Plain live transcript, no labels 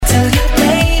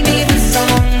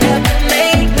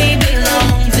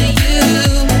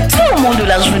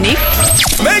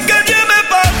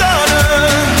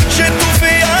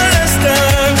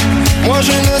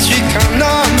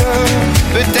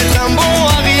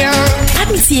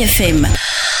Merci FM.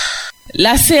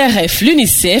 La CRF,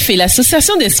 l'UNICEF et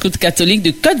l'Association des scouts catholiques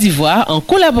de Côte d'Ivoire, en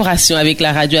collaboration avec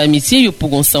la radio Amitié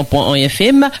Yopougon 100.1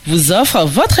 FM, vous offrent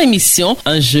votre émission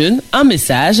Un jeune, un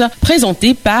message,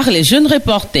 présentée par les jeunes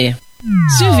reporters.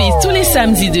 Suivez tous les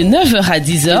samedis de 9h à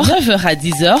 10h, un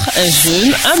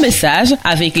jeune, un message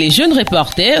avec les jeunes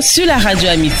reporters sur la radio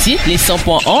Amitié, les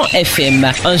 100.1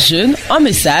 FM. Un jeune, un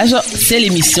message, c'est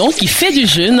l'émission qui fait du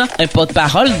jeune un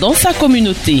porte-parole dans sa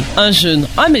communauté. Un jeune,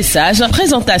 un message,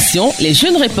 présentation, les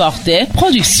jeunes reporters,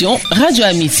 production, radio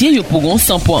Amitié Yopougon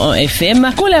 100.1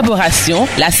 FM, collaboration,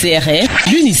 la CRF,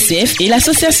 l'UNICEF et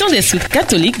l'Association des scouts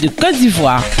catholiques de Côte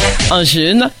d'Ivoire. Un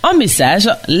jeune, un message,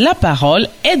 la parole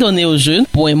est donnée aux jeunes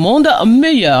pour un monde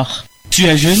meilleur. Tu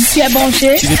es jeune? Tu es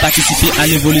branché? Tu veux participer à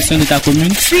l'évolution de ta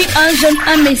commune? Suis un jeune,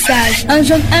 un message. Un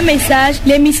jeune, un message.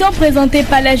 L'émission présentée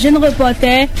par les jeunes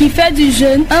reporters qui fait du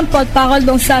jeune un porte-parole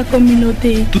dans sa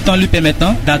communauté. Tout en lui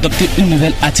permettant d'adopter une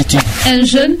nouvelle attitude. Un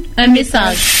jeune, un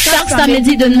message. Chaque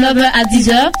samedi de 9h à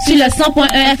 10h sur le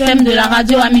 100.1 FM de la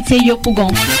radio Amitié Yopougon.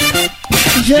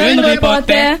 Jeune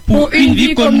reporter pour une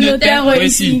vie communautaire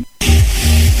réussie.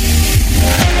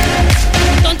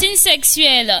 Tontine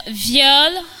sexuelle,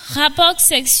 viol, rapport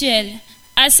sexuel,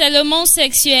 harcèlement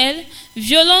sexuel,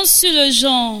 violence sur le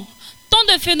genre.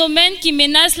 Tant de phénomènes qui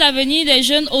menacent l'avenir des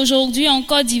jeunes aujourd'hui en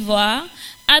Côte d'Ivoire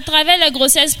à travers les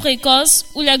grossesses précoces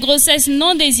ou les grossesses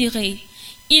non désirées.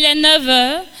 Il est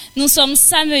 9h, nous sommes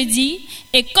samedi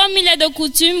et comme il est de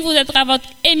coutume, vous êtes à votre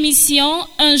émission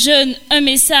Un jeune, un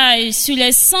message sur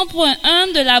les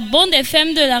 100.1 de la bande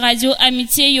FM de la radio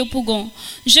Amitié Yopougon.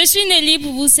 Je suis Nelly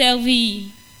pour vous servir.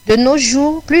 De nos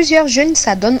jours, plusieurs jeunes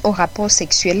s'adonnent aux rapports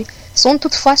sexuels, sans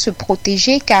toutefois se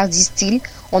protéger car, disent-ils,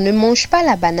 on ne mange pas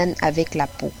la banane avec la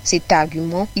peau. Cet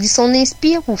argument, ils s'en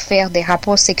inspirent pour faire des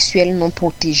rapports sexuels non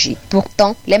protégés.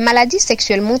 Pourtant, les maladies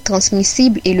sexuellement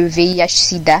transmissibles et le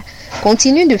VIH-Sida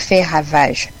continuent de faire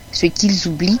ravage. Ce qu'ils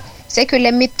oublient, c'est que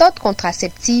les méthodes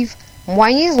contraceptives,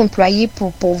 moyens employés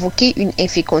pour provoquer une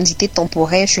infécondité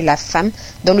temporaire chez la femme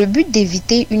dans le but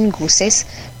d'éviter une grossesse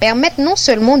permettent non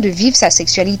seulement de vivre sa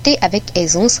sexualité avec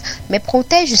aisance, mais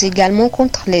protègent également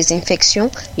contre les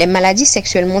infections, les maladies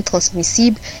sexuellement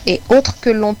transmissibles et autres que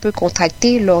l'on peut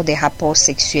contracter lors des rapports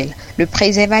sexuels. Le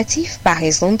préservatif, par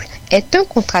exemple, est un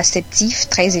contraceptif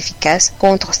très efficace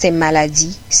contre ces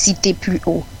maladies citées plus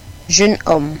haut. Jeune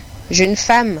homme, jeune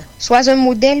femme, sois un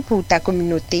modèle pour ta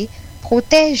communauté.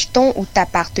 Protège ton ou ta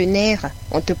partenaire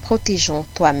en te protégeant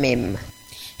toi-même.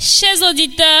 Chers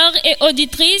auditeurs et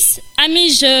auditrices,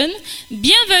 amis jeunes,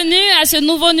 bienvenue à ce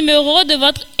nouveau numéro de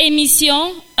votre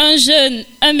émission Un jeune,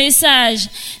 un message.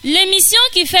 L'émission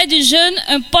qui fait du jeune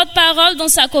un porte-parole dans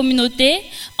sa communauté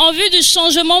en vue du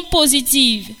changement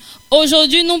positif.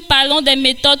 Aujourd'hui, nous parlons des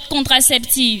méthodes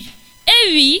contraceptives.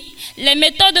 Et oui, les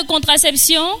méthodes de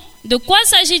contraception, de quoi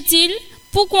s'agit-il ?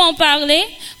 Pourquoi en parler?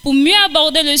 Pour mieux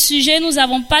aborder le sujet, nous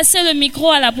avons passé le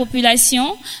micro à la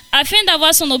population afin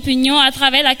d'avoir son opinion à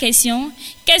travers la question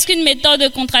 « Qu'est-ce qu'une méthode de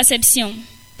contraception ?»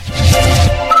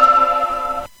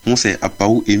 Moi, c'est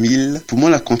Apaou Émile. Pour moi,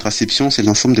 la contraception, c'est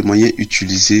l'ensemble des moyens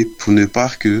utilisés pour ne pas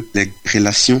que les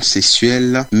relations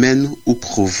sexuelles mènent ou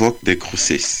provoquent des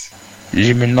grossesses.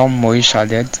 Je me nomme Moïse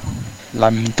Chalette.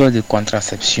 La méthode de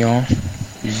contraception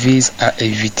vise à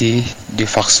éviter de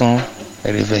façon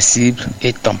réversible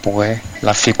et temporaire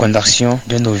la fécondation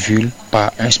d'un ovule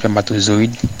par un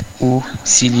spermatozoïde ou,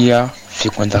 s'il y a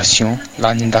fécondation,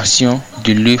 l'annulation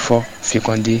de l'œuf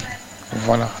fécondé.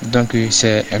 Voilà, donc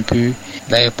c'est un peu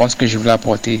la réponse que je voulais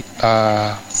apporter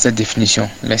à cette définition.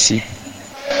 Merci.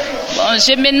 Bon,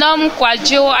 je me nomme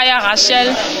Kwadjo Aya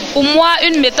Rachel. Pour moi,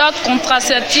 une méthode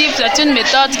contraceptive, c'est une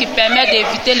méthode qui permet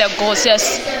d'éviter les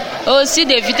grossesses et aussi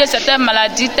d'éviter certaines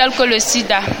maladies telles que le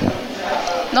sida.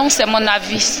 Donc c'est mon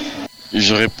avis.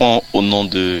 Je réponds au nom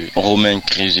de Romain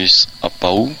Crésus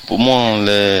Apaou. Pour moi,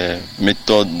 les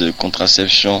méthodes de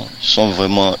contraception sont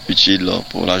vraiment utiles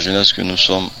pour la jeunesse que nous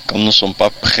sommes. Comme nous ne sommes pas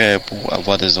prêts pour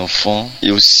avoir des enfants et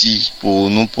aussi pour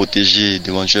nous protéger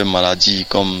d'éventuelles maladies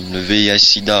comme le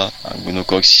VIH-Sida, la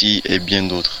gonococcie et bien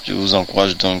d'autres. Je vous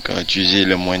encourage donc à utiliser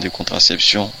les moyens de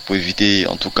contraception pour éviter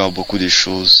en tout cas beaucoup de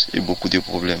choses et beaucoup de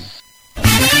problèmes.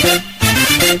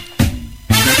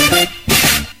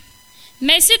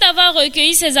 Merci d'avoir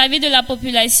recueilli ces avis de la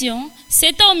population.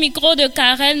 C'était au micro de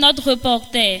Karel, notre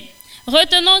reporter.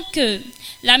 Retenons que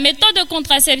la méthode de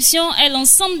contraception est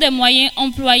l'ensemble des moyens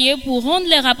employés pour rendre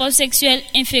les rapports sexuels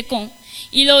inféconds.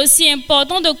 Il est aussi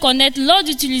important de connaître lors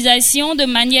d'utilisation de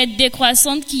manière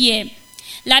décroissante qui est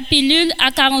la pilule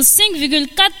à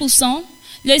 45,4%,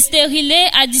 le stérilet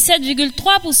à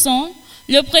 17,3%,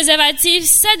 le préservatif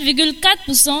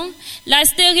 7,4%, la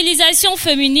stérilisation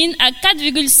féminine à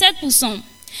 4,7%.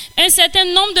 Un certain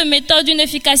nombre de méthodes d'une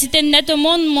efficacité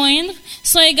nettement moindre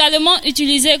sont également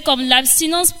utilisées comme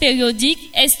l'abstinence périodique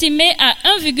estimée à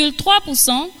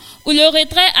 1,3% ou le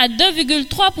retrait à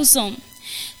 2,3%.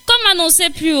 Comme annoncé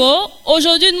plus haut,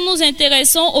 aujourd'hui nous nous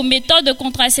intéressons aux méthodes de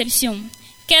contraception.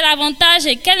 Quel avantage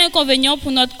et quel inconvénient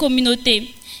pour notre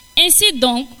communauté? Ainsi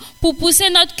donc, pour pousser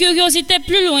notre curiosité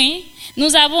plus loin,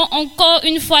 nous avons encore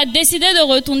une fois décidé de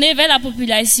retourner vers la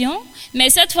population, mais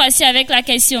cette fois-ci avec la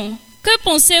question: que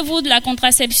pensez-vous de la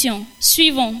contraception?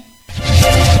 Suivons.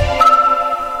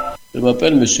 Je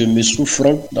m'appelle M. Messou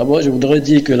Franck. D'abord, je voudrais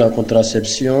dire que la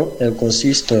contraception, elle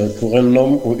consiste pour un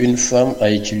homme ou une femme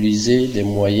à utiliser des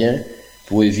moyens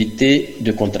pour éviter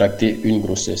de contracter une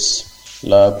grossesse.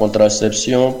 La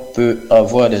contraception peut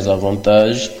avoir des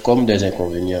avantages comme des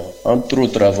inconvénients. Entre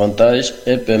autres avantages,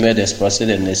 elle permet d'espacer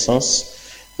les naissances,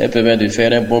 elle permet de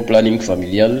faire un bon planning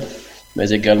familial,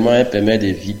 mais également elle permet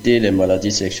d'éviter les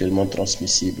maladies sexuellement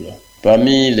transmissibles.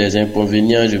 Parmi les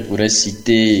inconvénients, je pourrais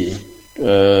citer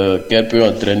qu'elle peut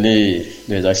entraîner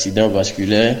des accidents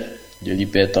vasculaires, de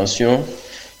l'hypertension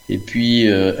et puis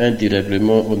un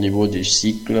dérèglement au niveau du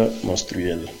cycle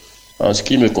menstruel. En ce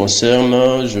qui me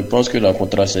concerne, je pense que la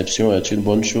contraception est une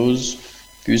bonne chose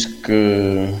puisque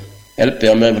elle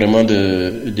permet vraiment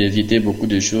d'éviter beaucoup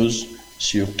de choses,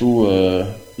 surtout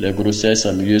les grossesses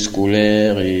en milieu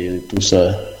scolaire et tout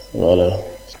ça. Voilà.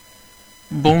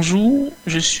 Bonjour,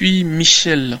 je suis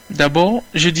Michel. D'abord,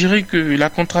 je dirais que la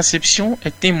contraception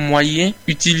est un moyen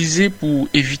utilisé pour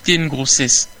éviter une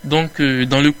grossesse. Donc,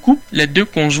 dans le couple, les deux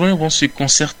conjoints vont se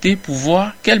concerter pour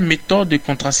voir quelle méthode de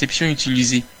contraception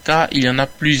utiliser, car il y en a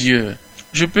plusieurs.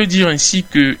 Je peux dire ainsi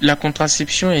que la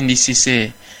contraception est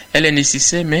nécessaire. Elle est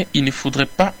nécessaire, mais il ne faudrait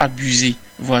pas abuser.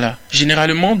 Voilà.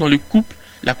 Généralement, dans le couple,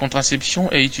 la contraception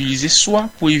est utilisée soit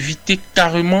pour éviter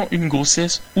carrément une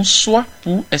grossesse ou soit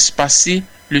pour espacer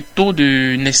le taux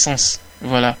de naissance.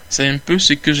 Voilà, c'est un peu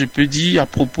ce que je peux dire à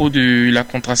propos de la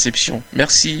contraception.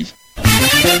 Merci.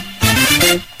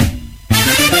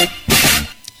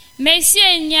 Merci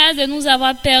à Ignace de nous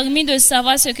avoir permis de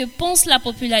savoir ce que pense la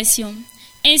population.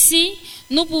 Ainsi,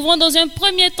 nous pouvons dans un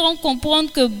premier temps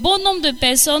comprendre que bon nombre de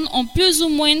personnes ont plus ou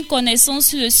moins une connaissance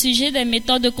sur le sujet des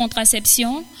méthodes de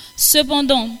contraception.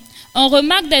 Cependant, on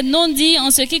remarque des non-dits en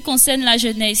ce qui concerne la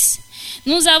jeunesse.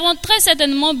 Nous avons très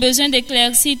certainement besoin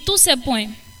d'éclaircir tous ces points.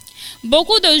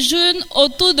 Beaucoup de jeunes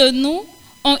autour de nous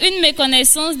ont une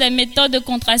méconnaissance des méthodes de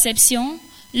contraception,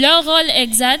 leur rôle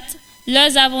exact,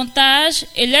 leurs avantages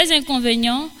et leurs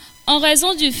inconvénients, en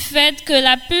raison du fait que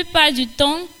la plupart du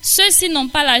temps, ceux-ci n'ont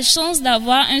pas la chance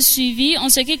d'avoir un suivi en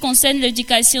ce qui concerne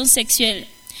l'éducation sexuelle.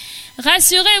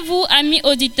 Rassurez-vous, amis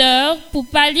auditeurs, pour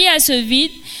pallier à ce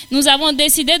vide, nous avons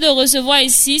décidé de recevoir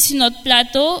ici, sur notre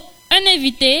plateau, un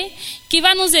invité qui va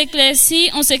nous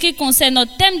éclaircir en ce qui concerne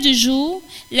notre thème du jour,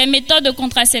 les méthodes de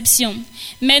contraception.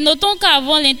 Mais notons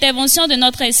qu'avant l'intervention de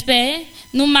notre expert,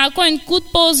 nous marquons une courte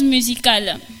pause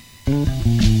musicale.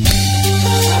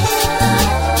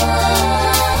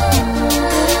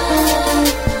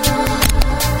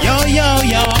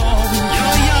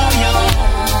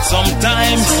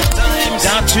 Sometimes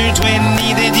the children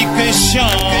need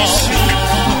education.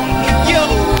 Yo,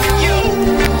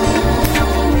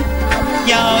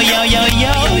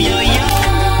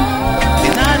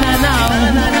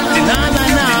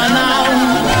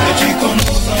 éduquons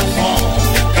nos enfants,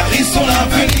 car ils sont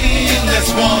l'avenir,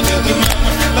 l'espoir de demain.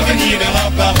 L'avenir leur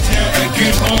appartient,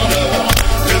 inculquons-leur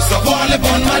le savoir, les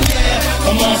bonnes manières,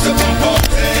 comment se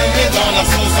comporter dans la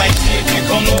société.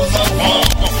 Éduquons nos enfants,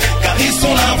 car ils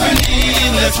sont l'avenir,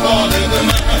 l'espoir de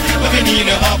demain. L'avenir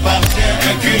leur appartient,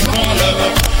 inculquons-leur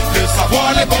le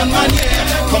savoir, les bonnes manières,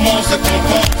 comment se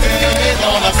comporter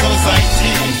dans la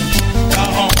société.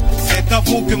 Parents, c'est à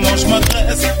vous que moi je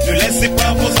m'adresse. Ne laissez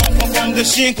pas vos enfants comme des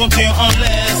chiens qu'on tient en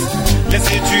laisse. Les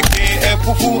éduquer est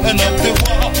pour vous un autre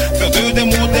devoir. Faire d'eux des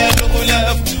modèles de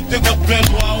relève de votre plein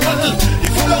droit. Well, il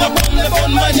faut leur apprendre les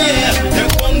bonnes manières, les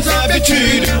bonnes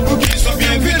habitudes, pour qu'ils soient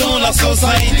bien vus dans la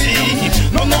société.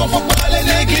 Non, non, faut pas les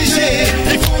négliger.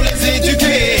 Il faut les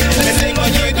éduquer, les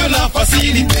éloigner de la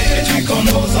facilité. Éduquons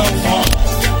nos enfants,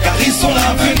 car ils sont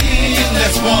l'avenir,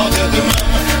 l'espoir de demain.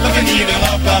 L'avenir leur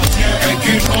appartient,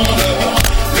 inculquons-leur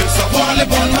le savoir, les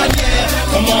bonnes manières,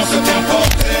 comment se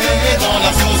comporter dans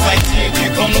la société.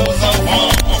 Éduquons nos enfants,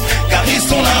 car ils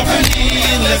sont l'avenir,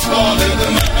 l'espoir de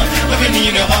demain.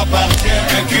 L'avenir leur appartient,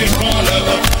 inculquons-leur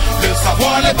le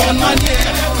savoir, les bonnes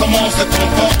manières, comment se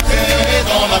comporter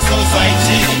dans la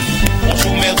société.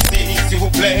 Bonjour, merci, s'il vous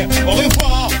plaît, au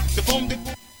revoir.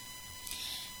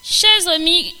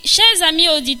 Chers amis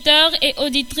auditeurs et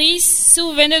auditrices, si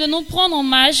vous venez de nous prendre en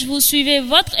marche, vous suivez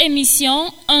votre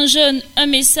émission Un jeune, un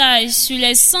message sur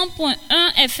les 100.1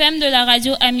 FM de la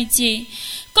radio Amitié.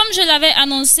 Comme je l'avais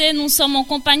annoncé, nous sommes en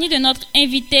compagnie de notre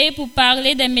invité pour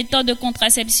parler des méthodes de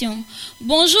contraception.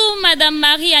 Bonjour Madame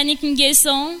Marie-Annick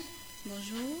Nguesson.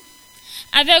 Bonjour.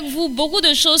 Avec vous, beaucoup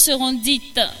de choses seront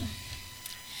dites.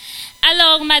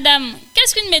 Alors Madame,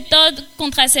 qu'est-ce qu'une méthode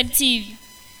contraceptive ?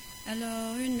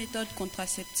 Alors, une méthode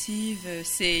contraceptive,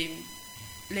 c'est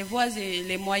les voies et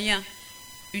les moyens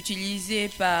utilisés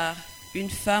par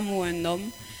une femme ou un homme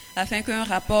afin qu'un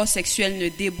rapport sexuel ne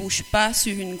débouche pas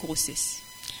sur une grossesse.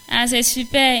 Ah, c'est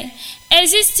super.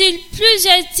 Existe-t-il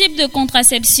plusieurs types de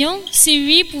contraception? Si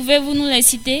oui, pouvez-vous nous les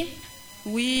citer?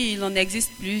 Oui, il en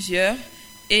existe plusieurs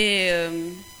et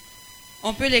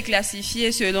on peut les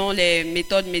classifier selon les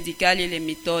méthodes médicales et les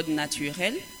méthodes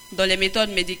naturelles. Dans les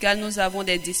méthodes médicales, nous avons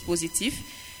des dispositifs,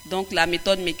 donc la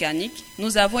méthode mécanique.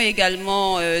 Nous avons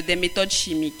également des méthodes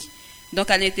chimiques.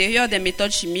 Donc à l'intérieur des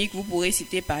méthodes chimiques, vous pourrez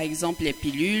citer par exemple les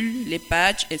pilules, les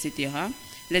patchs, etc.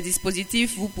 Les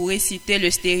dispositifs, vous pourrez citer le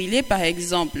stérilet par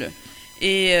exemple.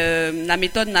 Et la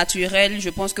méthode naturelle, je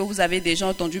pense que vous avez déjà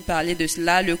entendu parler de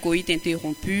cela, le coït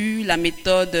interrompu, la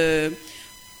méthode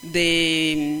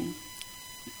des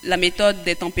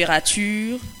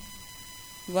températures.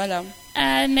 Voilà.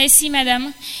 Merci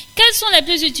madame. Quelles sont les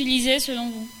plus utilisées selon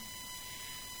vous?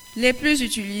 Les plus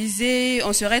utilisées,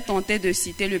 on serait tenté de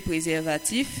citer le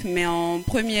préservatif, mais en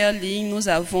première ligne, nous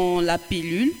avons la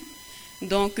pilule.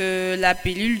 Donc la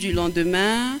pilule du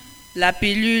lendemain, la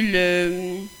pilule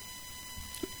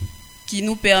qui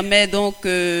nous permet donc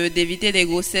d'éviter des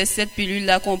grossesses, cette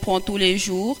pilule-là qu'on prend tous les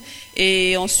jours,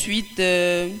 et ensuite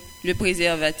le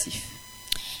préservatif.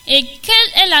 Et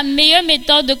quelle est la meilleure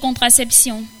méthode de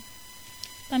contraception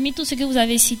parmi tout ce que vous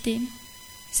avez cité?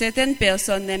 Certaines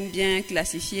personnes aiment bien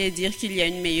classifier et dire qu'il y a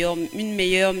une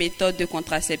meilleure méthode de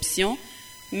contraception,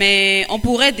 mais on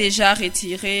pourrait déjà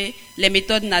retirer les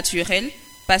méthodes naturelles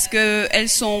parce qu'elles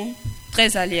sont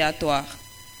très aléatoires.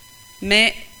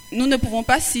 Mais nous ne pouvons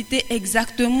pas citer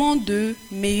exactement de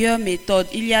meilleures méthodes.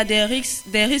 Il y a des risques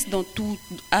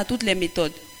à toutes les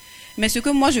méthodes. Mais ce que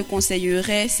moi je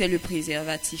conseillerais, c'est le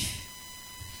préservatif.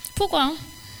 Pourquoi ?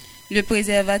 Le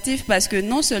préservatif parce que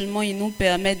non seulement il nous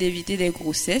permet d'éviter des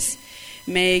grossesses,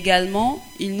 mais également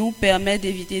il nous permet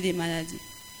d'éviter des maladies.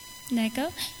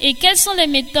 D'accord. Et quelles sont les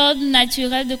méthodes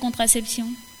naturelles de contraception?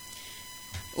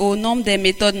 Au nombre des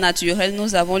méthodes naturelles,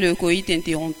 nous avons le coït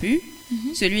interrompu,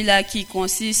 celui-là qui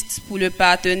consiste pour le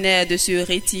partenaire de se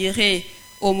retirer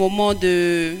au moment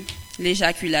de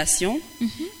l'éjaculation.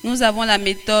 Nous avons la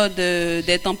méthode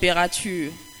des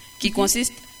températures qui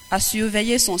consiste à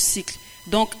surveiller son cycle.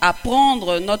 Donc, à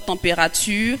prendre notre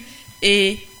température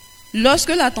et lorsque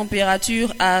la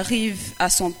température arrive à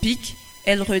son pic,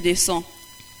 elle redescend.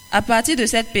 À partir de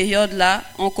cette période-là,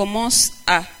 on commence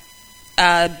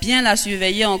à bien la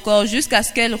surveiller encore jusqu'à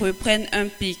ce qu'elle reprenne un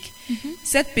pic.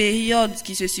 Cette période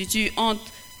qui se situe entre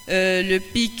le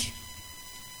pic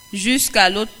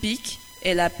jusqu'à l'autre pic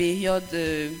est la période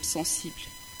sensible.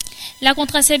 La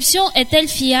contraception est-elle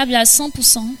fiable à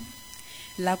 100%?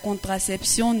 La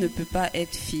contraception ne peut pas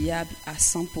être fiable à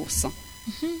 100%.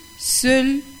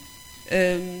 Seul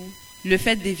le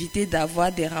fait d'éviter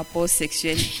d'avoir des rapports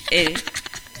sexuels est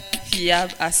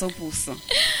fiable à 100%.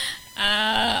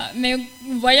 Ah, mais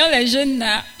voyons les jeunes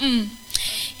là.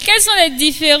 Quels sont les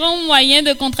différents moyens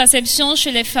de contraception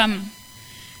chez les femmes?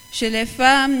 Chez les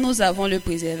femmes, nous avons le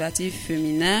préservatif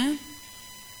féminin.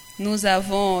 Nous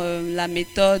avons la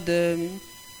méthode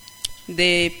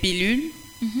des pilules.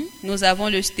 Nous avons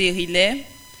le stérilet,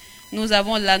 nous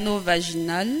avons l'anneau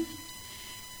vaginal.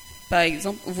 Par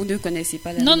exemple, vous ne connaissez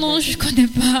pas l'anneau vaginal? Non, je ne connais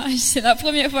pas. C'est la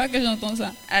première fois que j'entends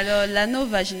ça. Alors, l'anneau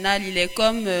vaginal, il est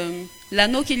comme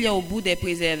l'anneau qu'il y a au bout des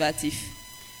préservatifs,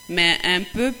 mais un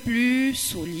peu plus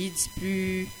solide,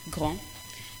 plus grand.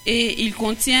 Et il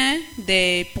contient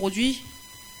des produits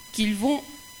qui vont,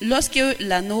 lorsque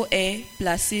l'anneau est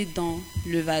placé dans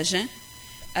le vagin,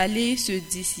 aller se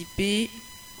dissiper,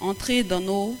 entrer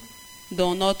dans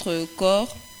notre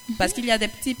corps, parce qu'il y a des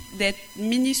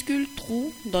minuscules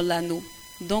trous dans l'anneau.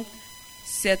 Donc,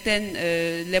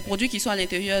 les produits qui sont à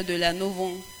l'intérieur de l'anneau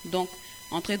vont donc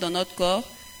entrer dans notre corps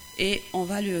et on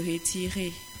va le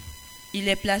retirer. Il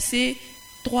est placé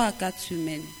 3 à 4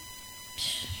 semaines.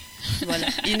 Voilà.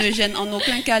 Il ne gêne en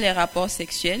aucun cas les rapports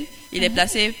sexuels. Il est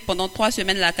placé pendant 3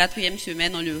 semaines, la 4e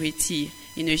semaine, on le retire.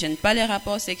 Il ne gêne pas les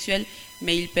rapports sexuels,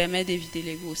 mais il permet d'éviter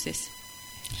les grossesses.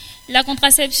 La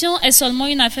contraception est seulement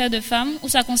une affaire de femmes ou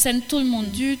ça concerne tout le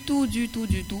monde? Du tout.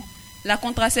 La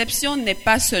contraception n'est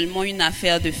pas seulement une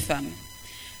affaire de femmes.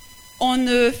 On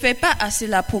ne fait pas assez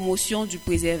la promotion du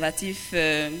préservatif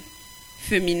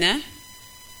féminin,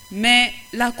 mais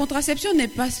la contraception n'est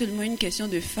pas seulement une question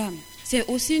de femmes, c'est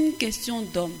aussi une question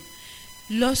d'hommes.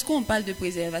 Lorsqu'on parle de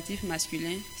préservatif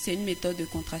masculin, c'est une méthode de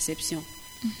contraception.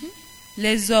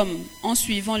 Les hommes, en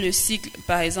suivant le cycle,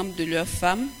 par exemple, de leur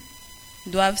femme,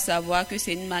 doivent savoir que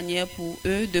c'est une manière pour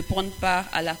eux de prendre part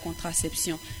à la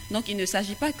contraception. Donc, il ne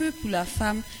s'agit pas que pour la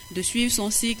femme de suivre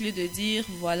son cycle et de dire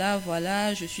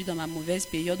voilà, je suis dans ma mauvaise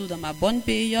période ou dans ma bonne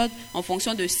période, en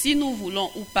fonction de si nous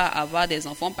voulons ou pas avoir des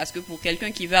enfants, parce que pour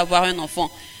quelqu'un qui veut avoir un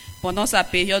enfant, pendant sa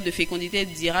période de fécondité,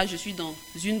 il dira je suis dans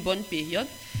une bonne période.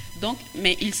 Donc,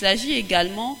 mais il s'agit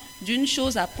également d'une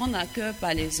chose à prendre à cœur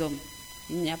par les hommes.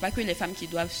 Il n'y a pas que les femmes qui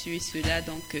doivent suivre cela.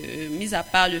 Donc, mis à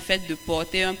part le fait de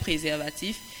porter un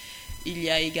préservatif, il y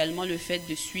a également le fait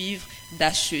de suivre,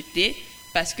 d'acheter.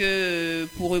 Parce que,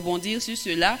 pour rebondir sur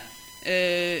cela,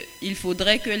 il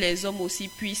faudrait que les hommes aussi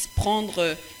puissent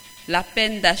prendre la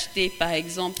peine d'acheter, par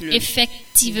exemple,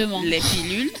 effectivement, les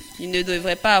pilules. Ils ne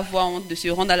devraient pas avoir honte de se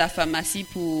rendre à la pharmacie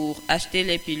pour acheter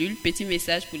les pilules. Petit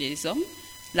message pour les hommes.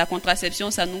 La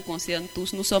contraception, ça nous concerne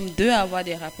tous. Nous sommes deux à avoir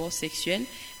des rapports sexuels.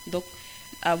 Donc,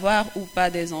 avoir ou pas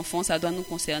des enfants, ça doit nous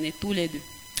concerner tous les deux.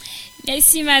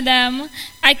 Merci, madame.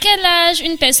 À quel âge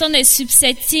une personne est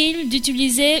susceptible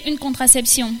d'utiliser une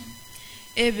contraception?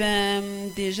 Eh bien,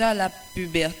 déjà la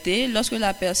puberté. Lorsque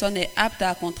la personne est apte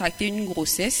à contracter une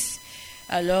grossesse,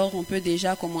 alors on peut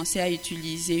déjà commencer à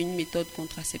utiliser une méthode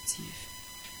contraceptive.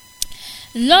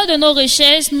 Lors de nos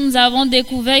recherches, nous avons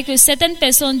découvert que certaines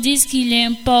personnes disent qu'il est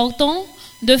important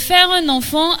de faire un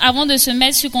enfant avant de se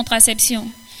mettre sur contraception.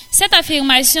 Cette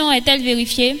affirmation est-elle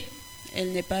vérifiée?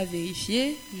 Elle n'est pas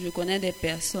vérifiée. Je connais des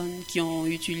personnes qui ont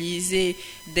utilisé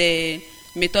des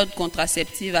méthodes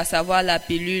contraceptives, à savoir la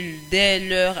pilule, dès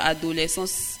leur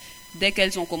adolescence, dès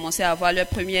qu'elles ont commencé à avoir leur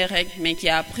première règle, mais qui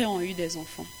après ont eu des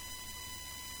enfants.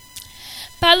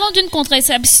 Parlons d'une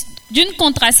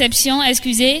contraception,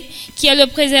 qui est le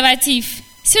préservatif.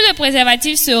 Si le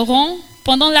préservatif se rompt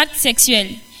pendant l'acte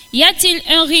sexuel, y a-t-il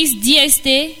un risque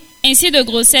d'IST ainsi de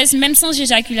grossesse, même sans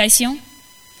éjaculation?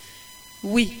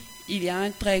 Oui, il y a un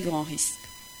très grand risque.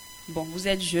 Bon, vous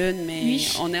êtes jeune, mais oui,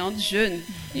 on est entre jeunes.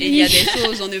 Et il y a des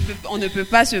choses, on ne peut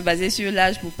pas se baser sur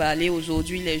l'âge pour parler.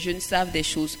 Aujourd'hui, les jeunes savent des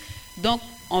choses. Donc,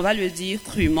 on va le dire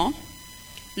crûment.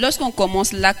 Lorsqu'on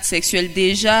commence l'acte sexuel,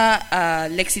 déjà à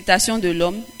l'excitation de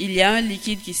l'homme, il y a un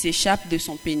liquide qui s'échappe de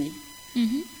son pénis.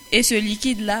 Et ce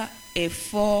liquide-là est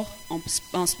fort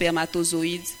en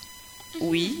spermatozoïdes,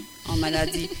 oui, en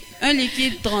maladie. Un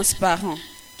liquide transparent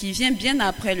qui vient bien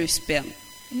après le sperme.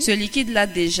 Ce liquide-là,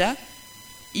 déjà,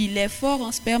 il est fort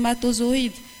en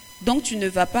spermatozoïdes. Donc, tu ne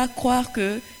vas pas croire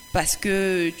que parce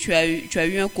que tu as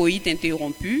eu un coït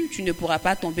interrompu, tu ne pourras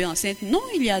pas tomber enceinte. Non,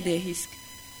 il y a des risques.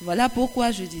 Voilà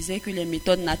pourquoi je disais que les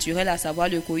méthodes naturelles, à savoir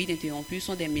le coït interrompu,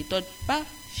 sont des méthodes pas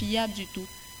fiables du tout.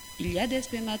 Il y a des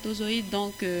spermatozoïdes,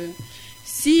 donc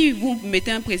si vous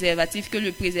mettez un préservatif, que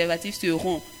le préservatif se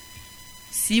rompt,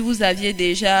 si vous aviez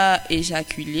déjà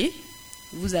éjaculé,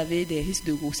 vous avez des risques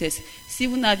de grossesse. Si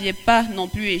vous n'aviez pas non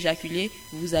plus éjaculé,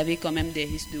 vous avez quand même des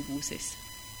risques de grossesse.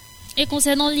 Et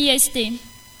concernant l'IST?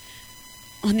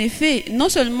 En effet, non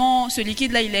seulement ce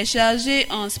liquide-là, il est chargé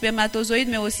en spermatozoïdes,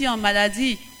 mais aussi en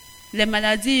maladies. Les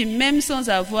maladies, même sans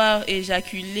avoir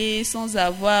éjaculé, sans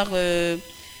avoir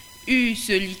eu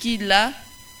ce liquide-là,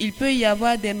 il peut y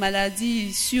avoir des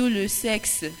maladies sur le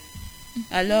sexe.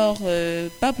 Alors,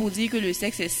 pas pour dire que le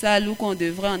sexe est sale ou qu'on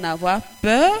devrait en avoir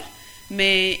peur,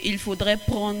 mais il faudrait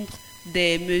prendre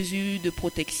des mesures de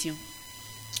protection.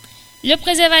 Le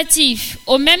préservatif,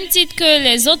 au même titre que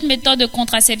les autres méthodes de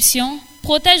contraception,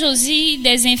 protège aussi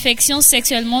des infections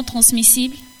sexuellement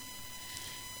transmissibles?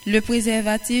 Le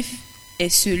préservatif est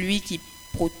celui qui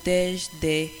protège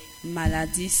des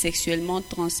maladies sexuellement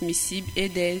transmissibles et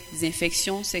des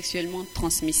infections sexuellement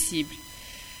transmissibles.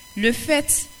 Le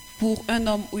fait pour un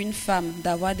homme ou une femme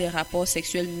d'avoir des rapports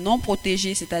sexuels non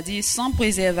protégés, c'est-à-dire sans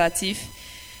préservatif,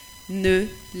 ne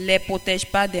les protège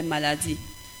pas des maladies.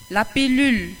 La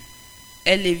pilule,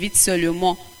 elle évite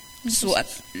seulement soit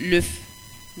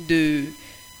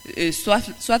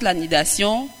la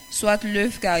nidation, soit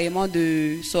l'œuf carrément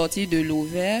de sortir de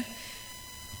l'ovaire.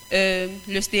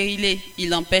 Le stérilet,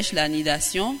 il empêche la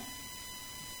nidation.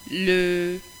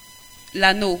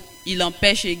 L'anneau, il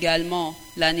empêche également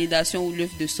la nidation ou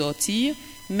l'œuf de sortir.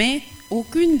 Mais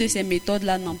aucune de ces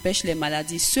méthodes-là n'empêche les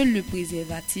maladies. Seul le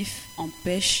préservatif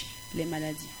empêche les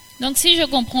maladies. Donc, si je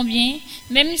comprends bien,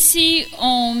 même si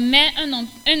on met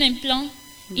un implant,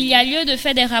 il y a lieu de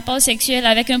faire des rapports sexuels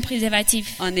avec un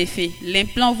préservatif. En effet,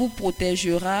 l'implant vous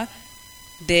protégera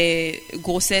des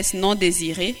grossesses non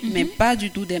désirées, mais pas du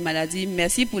tout des maladies.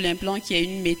 Merci pour l'implant qui est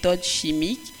une méthode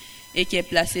chimique et qui est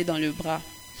placée dans le bras.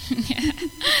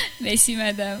 Merci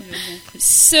madame.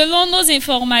 Selon nos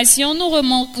informations, nous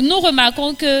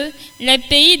remarquons que les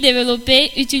pays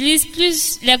développés utilisent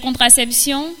plus la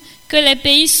contraception que les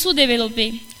pays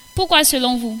sous-développés. Pourquoi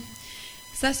selon vous?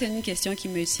 Ça, c'est une question qui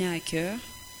me tient à cœur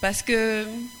parce que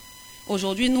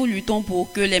aujourd'hui, nous luttons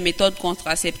pour que les méthodes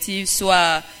contraceptives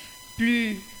soient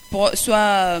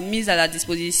mises à la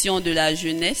disposition de la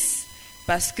jeunesse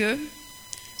parce que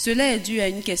cela est dû à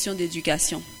une question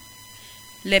d'éducation.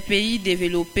 Les pays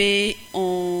développés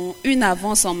ont une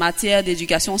avance en matière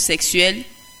d'éducation sexuelle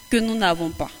que nous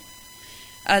n'avons pas.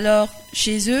 Alors,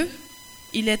 chez eux,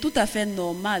 il est tout à fait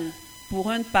normal pour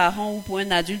un parent ou pour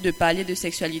un adulte de parler de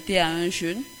sexualité à un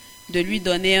jeune, de lui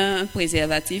donner un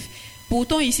préservatif.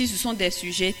 Pourtant, ici, ce sont des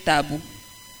sujets tabous.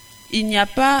 Il n'y a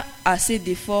pas assez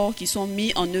d'efforts qui sont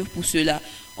mis en œuvre pour cela.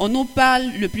 On nous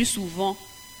parle le plus souvent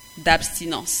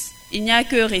d'abstinence. Il n'y a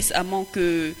que récemment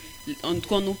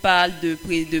qu'on nous parle de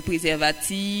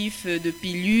préservatifs, de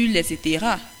pilules, etc.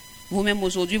 Vous-même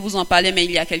aujourd'hui, vous en parlez, mais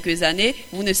il y a quelques années,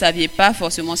 vous ne saviez pas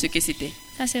forcément ce que c'était.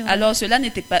 Ça, c'est vrai. Alors cela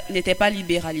n'était pas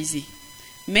libéralisé.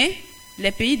 Mais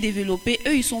les pays développés,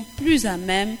 eux, ils sont plus à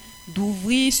même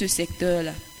d'ouvrir ce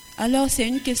secteur-là. Alors c'est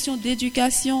une question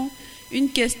d'éducation, une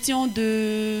question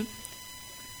de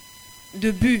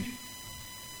but,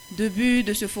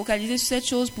 de se focaliser sur cette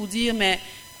chose pour dire, mais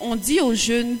on dit aux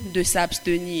jeunes de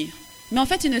s'abstenir. Mais en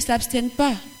fait, ils ne s'abstiennent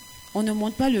pas. On ne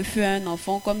monte pas le feu à un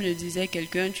enfant, comme le disait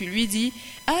quelqu'un. Tu lui dis,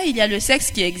 il y a le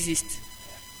sexe qui existe.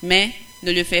 Mais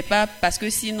ne le fais pas parce que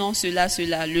sinon, cela.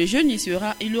 Le jeune,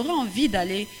 il aura envie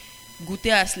d'aller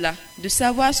goûter à cela, de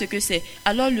savoir ce que c'est.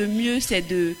 Alors le mieux, c'est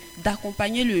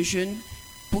d'accompagner le jeune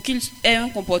pour qu'il ait un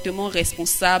comportement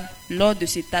responsable lors de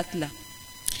cet acte-là.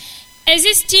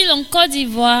 Existe-t-il en Côte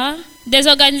d'Ivoire des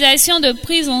organisations de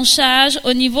prise en charge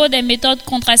au niveau des méthodes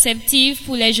contraceptives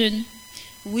pour les jeunes?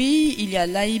 Oui, il y a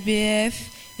l'AIBF,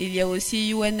 il y a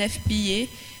aussi UNFPA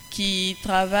qui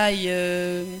travaille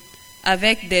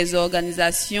avec des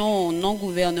organisations non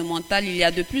gouvernementales. Il y a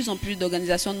de plus en plus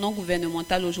d'organisations non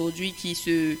gouvernementales aujourd'hui qui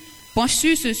se penchent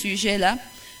sur ce sujet-là,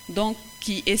 donc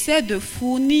qui essaient de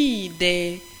fournir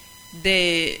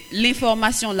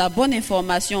l'information, la bonne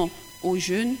information aux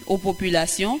jeunes, aux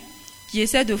populations, qui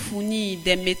essaient de fournir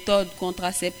des méthodes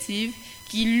contraceptives,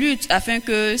 qui luttent afin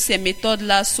que ces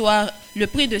méthodes-là le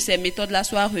prix de ces méthodes-là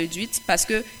soit réduit parce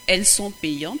qu'elles sont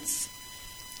payantes,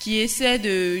 qui essaient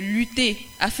de lutter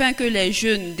afin que les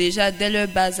jeunes, déjà dès leur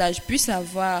bas âge, puissent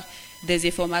avoir des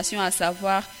informations, à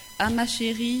savoir, ma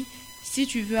chérie, si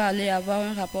tu veux aller avoir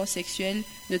un rapport sexuel,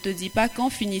 ne te dis pas qu'en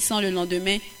finissant le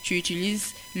lendemain, tu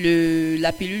utilises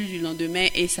la pilule du lendemain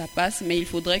et ça passe, mais il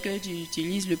faudrait que tu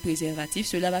utilises le préservatif.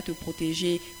 Cela va te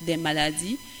protéger des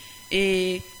maladies.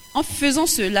 Et en faisant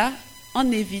cela,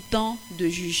 en évitant de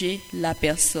juger la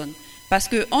personne. Parce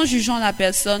qu'en jugeant la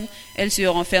personne, elle se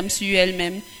renferme sur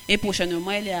elle-même et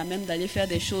prochainement, elle est à même d'aller faire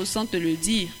des choses sans te le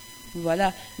dire.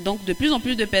 Voilà. Donc, de plus en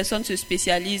plus de personnes se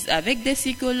spécialisent avec des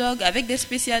psychologues, avec des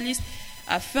spécialistes,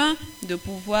 afin de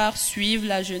pouvoir suivre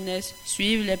la jeunesse,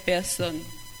 suivre les personnes.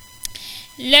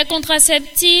 Les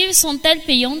contraceptives sont-elles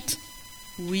payantes?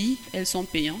 Oui, elles sont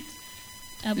payantes.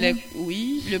 Ah bon?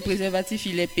 Oui, le préservatif,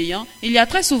 il est payant. Il y a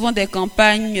très souvent des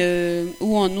campagnes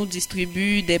où on nous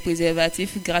distribue des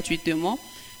préservatifs gratuitement,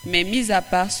 mais mis à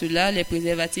part cela, les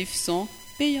préservatifs sont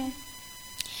payants.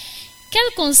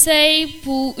 Quel conseil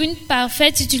pour une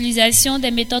parfaite utilisation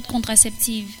des méthodes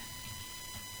contraceptives?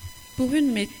 Pour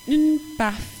une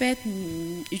parfaite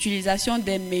utilisation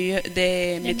des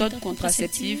méthodes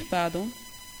contraceptives,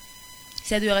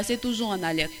 c'est de rester toujours en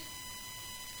alerte.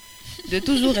 De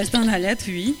toujours rester en alerte,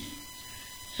 oui.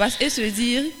 Et se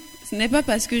dire, ce n'est pas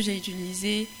parce que j'ai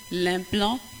utilisé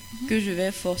l'implant que je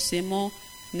vais forcément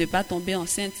ne pas tomber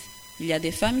enceinte. Il y a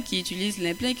des femmes qui utilisent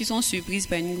l'implant et qui sont surprises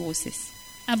par une grossesse.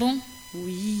 Ah bon?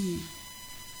 Oui.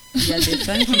 Il y a des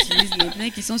femmes qui utilisent l'implant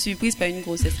et qui sont surprises par une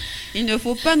grossesse. Il ne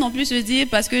faut pas non plus se dire,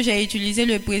 parce que j'ai utilisé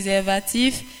le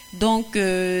préservatif, donc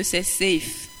c'est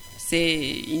safe.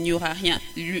 Il n'y aura rien.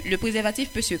 Le préservatif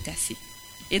peut se casser.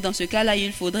 Et dans ce cas-là,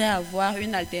 il faudrait avoir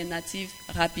une alternative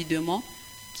rapidement,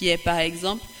 qui est par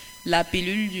exemple la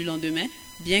pilule du lendemain.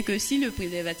 Bien que si le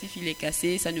préservatif il est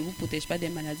cassé, ça ne vous protège pas des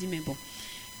maladies, mais bon.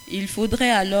 Il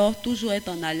faudrait alors toujours être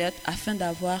en alerte afin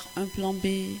d'avoir un plan B.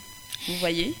 Vous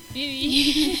voyez?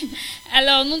 Oui.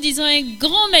 Alors, nous disons un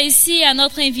grand merci à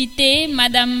notre invitée,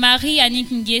 Madame Marie-Annick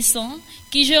Nguesson,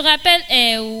 qui, je rappelle,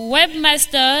 est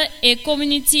webmaster et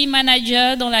community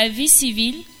manager dans la vie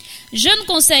civile, jeune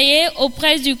conseiller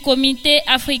auprès du Comité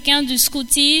africain du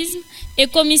scoutisme et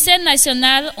commissaire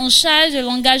national en charge de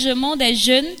l'engagement des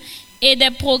jeunes et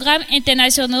des programmes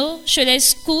internationaux chez les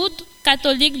scouts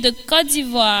catholiques de Côte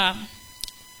d'Ivoire.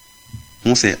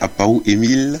 Moi, c'est Apaou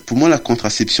Émile. Pour moi, la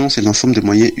contraception, c'est l'ensemble des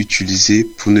moyens utilisés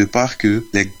pour ne pas que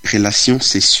les relations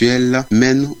sexuelles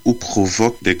mènent ou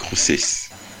provoquent des grossesses.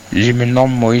 Je me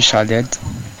nomme Moïse Chalet.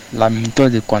 La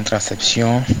méthode de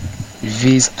contraception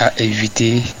vise à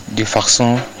éviter de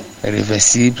façon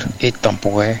réversible et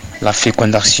temporaire la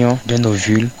fécondation d'un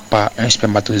ovule par un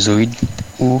spermatozoïde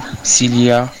ou, s'il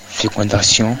y a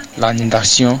fécondation,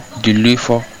 l'annulation de l'œuf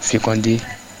fécondé.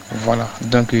 Voilà,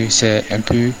 donc c'est un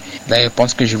peu la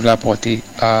réponse que je voulais apporter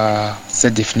à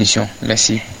cette définition.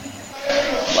 Merci.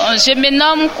 Bon, je me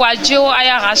nomme Kwadjo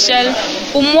Aya Rachel.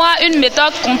 Pour moi, une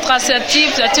méthode contraceptive,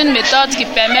 c'est une méthode qui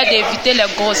permet d'éviter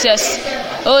les grossesses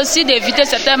et aussi d'éviter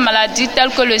certaines maladies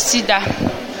telles que le sida.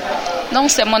 Donc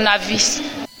c'est mon avis.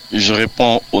 Je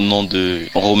réponds au nom de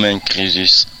Romain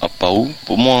Crésus à Paou.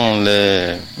 Pour moi,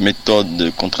 les méthodes de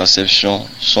contraception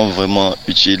sont vraiment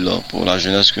utiles pour la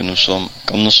jeunesse que nous sommes.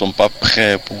 Comme nous ne sommes pas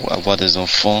prêts pour avoir des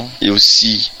enfants et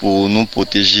aussi pour nous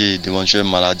protéger d'éventuelles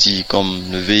maladies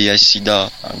comme le VIH-Sida,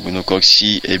 la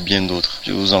gonococcie et bien d'autres.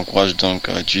 Je vous encourage donc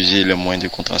à utiliser les moyens de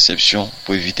contraception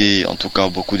pour éviter en tout cas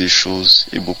beaucoup de choses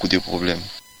et beaucoup de problèmes.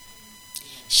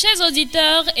 Chers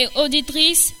auditeurs et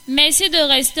auditrices, merci de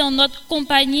rester en notre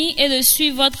compagnie et de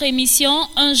suivre votre émission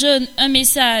Un jeune, un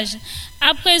message.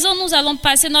 À présent, nous allons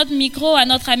passer notre micro à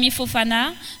notre ami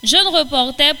Fofana, jeune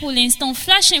reporter pour l'instant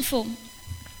Flash Info.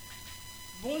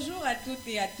 Bonjour à toutes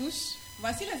et à tous.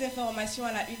 Voici les informations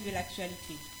à la une de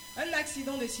l'actualité. Un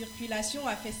accident de circulation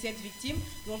a fait 7 victimes,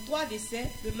 dont 3 décès,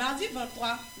 le mardi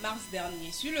 23 mars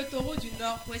dernier, sur l'autoroute du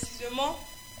Nord, précisément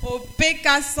au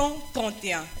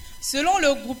P431. Selon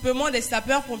le groupement des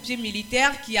sapeurs-pompiers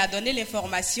militaires qui a donné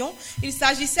l'information, il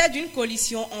s'agissait d'une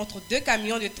collision entre 2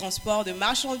 camions de transport de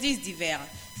marchandises divers.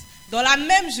 Dans la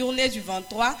même journée du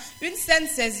 23, une scène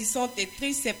saisissante et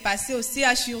triste s'est passée au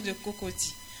CHU de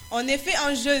Cocody. En effet,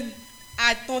 un jeune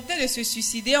a tenté de se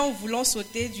suicider en voulant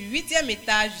sauter du 8e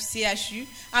étage du CHU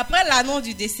après l'annonce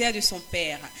du décès de son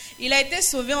père. Il a été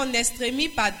sauvé en extrémie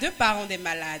par 2 parents des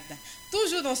malades.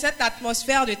 Toujours dans cette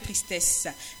atmosphère de tristesse,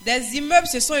 des immeubles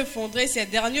se sont effondrés ces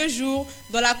derniers jours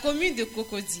dans la commune de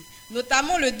Cocody,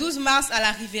 notamment le 12 mars à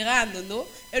la Riviera Anono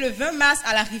et le 20 mars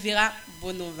à la Riviera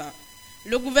Bonovin.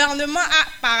 Le gouvernement a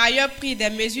par ailleurs pris des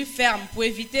mesures fermes pour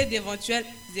éviter d'éventuels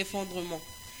effondrements.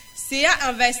 CA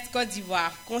Invest Côte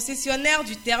d'Ivoire, concessionnaire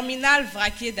du terminal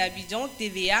vraquier d'Abidjan,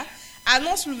 TVA,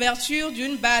 annonce l'ouverture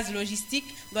d'une base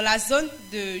logistique dans la zone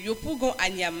de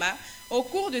Yopougon-Anyama au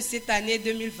cours de cette année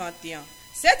 2021.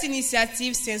 Cette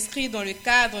initiative s'inscrit dans le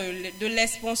cadre de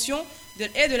l'expansion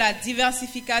et de la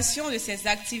diversification de ses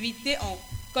activités en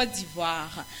Côte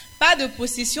d'Ivoire. Pas de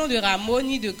possession de rameaux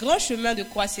ni de grands chemins de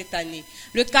croix cette année.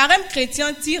 Le carême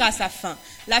chrétien tire à sa fin.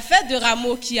 La fête de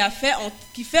rameaux qui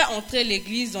fait entrer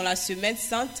l'église dans la semaine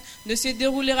sainte ne se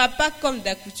déroulera pas comme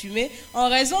d'accoutumé en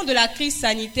raison de la crise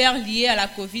sanitaire liée à la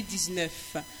Covid-19.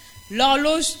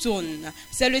 L'horloge tourne.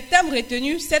 C'est le thème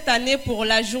retenu cette année pour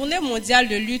la journée mondiale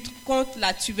de lutte contre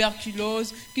la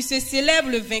tuberculose qui se célèbre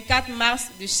le 24 mars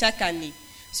de chaque année.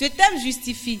 Ce thème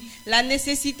justifie la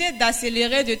nécessité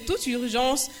d'accélérer de toute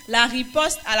urgence la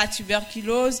riposte à la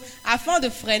tuberculose afin de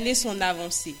freiner son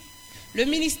avancée. Le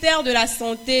ministère de la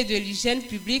Santé et de l'Hygiène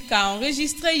publique a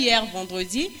enregistré hier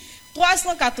vendredi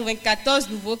 394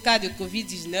 nouveaux cas de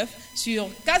Covid-19 sur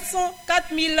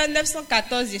 4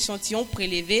 914 échantillons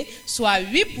prélevés, soit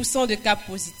 8% de cas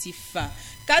positifs.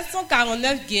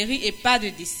 449 guéris et pas de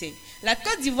décès. La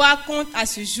Côte d'Ivoire compte à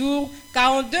ce jour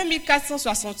 42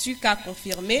 468 cas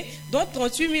confirmés, dont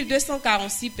 38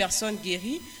 246 personnes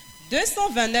guéries,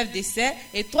 229 décès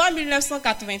et 3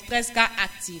 993 cas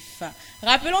actifs.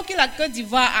 Rappelons que la Côte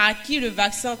d'Ivoire a acquis le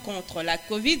vaccin contre la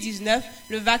Covid-19,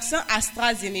 le vaccin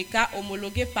AstraZeneca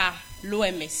homologué par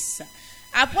l'OMS.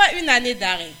 Après une année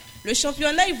d'arrêt, le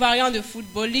championnat ivoirien de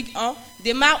football Ligue 1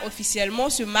 démarre officiellement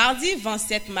ce mardi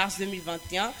 27 mars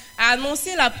 2021, a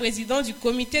annoncé la présidente du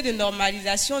comité de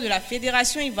normalisation de la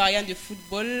Fédération ivoirienne de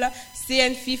football,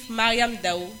 CNFIF, Mariam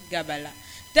Dao Gabala.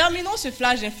 Terminons ce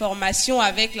flash d'information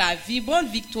avec la vibrante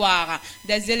victoire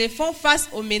des éléphants face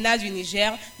au MENA du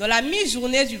Niger dans la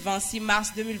mi-journée du 26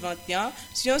 mars 2021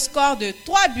 sur un score de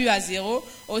 3-0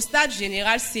 au stade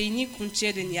général Seyni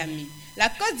Kounché de Niamey. La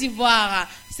Côte d'Ivoire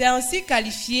s'est ainsi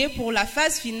qualifiée pour la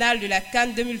phase finale de la CAN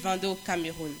 2022 au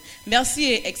Cameroun. Merci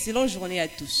et excellente journée à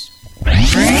tous.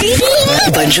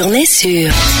 Bonne journée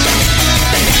sur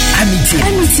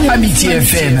Amitié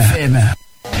FM.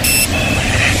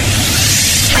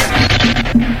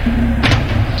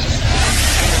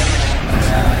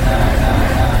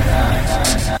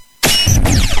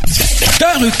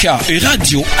 REK et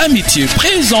Radio Amitié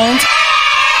présentent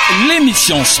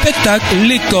l'émission spectacle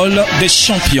L'école des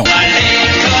champions. À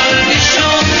l'école des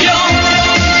champions,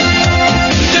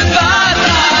 te battre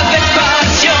avec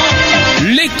passion.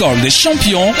 L'école des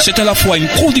champions, c'est à la fois une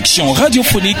production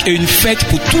radiophonique et une fête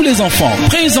pour tous les enfants.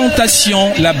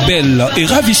 Présentation, la belle et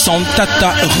ravissante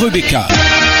Tata Rebecca.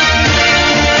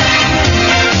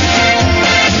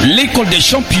 L'école des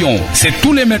champions, c'est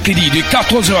tous les mercredis de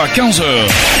 14h à 15h.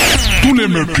 Tous les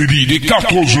mercredis de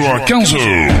 14h à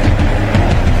 15h.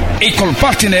 École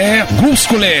partenaire, groupe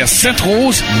scolaire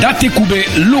Sainte-Rose, Datekoubé,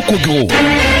 Lokodro.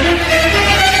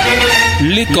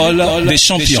 L'école des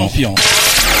champions.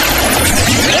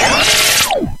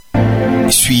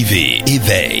 Suivez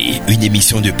Éveil, une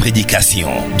émission de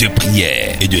prédication, de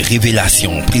prière et de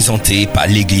révélation présentée par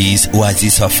l'église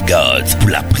Oasis of God pour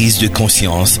la prise de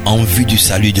conscience en vue du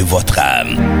salut de votre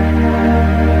âme.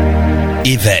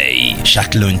 Éveil,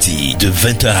 chaque lundi de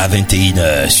 20h à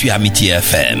 21h sur Amitié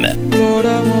FM.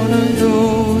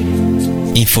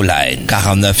 Infoline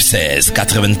 49 16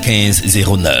 95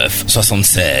 09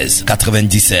 76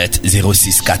 97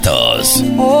 06 14.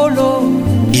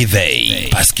 Éveil,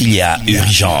 parce qu'il y a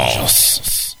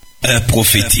urgence. Un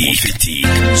prophétique.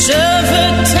 Je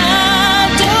veux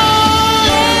t'adorer.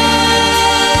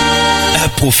 Un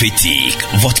prophétique,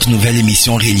 votre nouvelle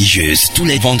émission religieuse tous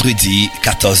les vendredis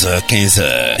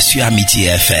 14h-15h sur Amitié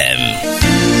FM.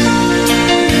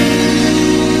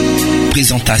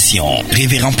 Présentation,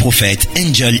 révérend prophète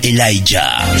Angel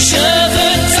Elijah. Je veux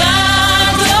t'adorer.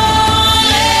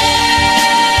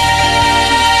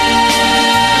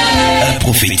 Un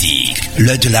prophétique,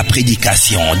 l'heure de la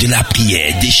prédication, de la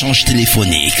prière, d'échanges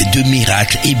téléphoniques, de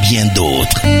miracles et bien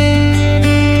d'autres.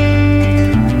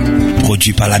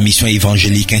 Produit par la mission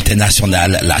évangélique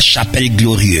internationale La Chapelle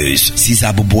Glorieuse, 6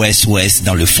 Aboboès Ouest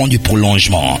dans le fond du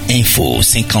prolongement. Info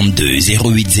 52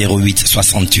 08 08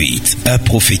 68. Un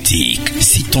prophétique,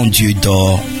 si ton Dieu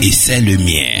dort et c'est le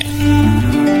mien.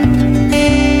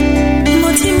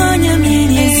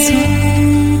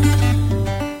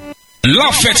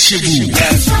 La fête chez vous.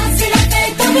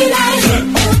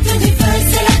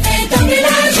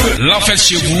 La fête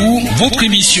chez vous, votre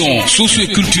émission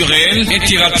socio-culturelle,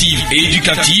 interactive et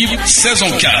éducative, saison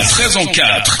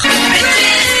 4.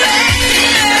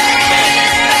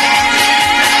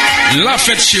 La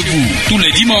fête chez vous, tous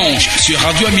les dimanches sur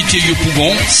Radio Amitié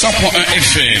Yopougon, 100.1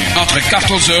 FM, entre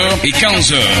 14h et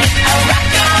 15h.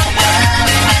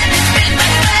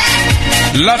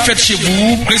 La fête chez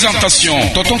vous, présentation,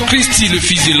 Tonton Christy le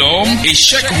fils de l'homme et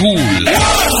Cheikh Roule.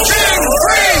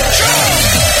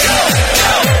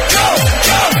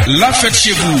 La fête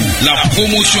chez vous, la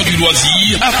promotion du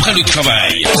loisir après le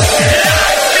travail.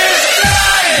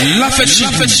 La fête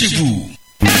chez vous.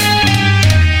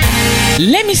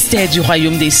 Les mystères du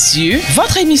royaume des cieux,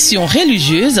 votre émission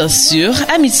religieuse sur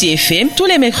Amitié FM tous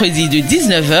les mercredis de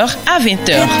 19h à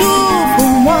 20h.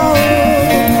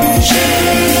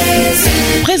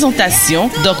 Présentation,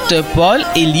 Dr Paul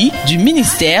Elie du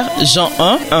ministère Jean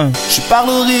 1. Je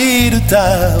parlerai de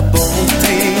ta bonté.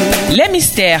 Les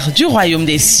mystères du royaume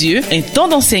des cieux, un temps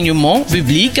d'enseignement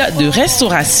biblique, de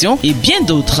restauration et bien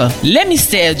d'autres. Les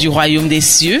mystères du royaume des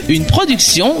cieux, une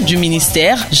production du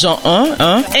ministère Jean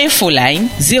 1, Infoline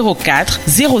 04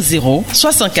 00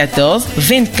 74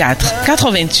 24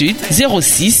 88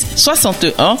 06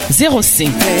 61 05.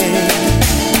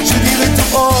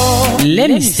 Les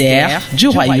mystères du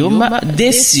royaume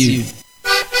des cieux.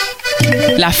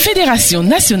 La Fédération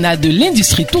nationale de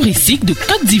l'industrie touristique de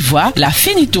Côte d'Ivoire, la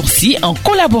FENITOURCI, en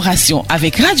collaboration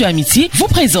avec Radio Amitié, vous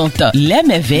présente les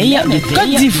merveilles de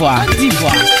Côte d'Ivoire.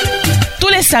 Tous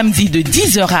les samedis de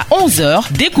 10h à 11h,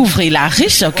 découvrez la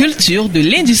riche culture de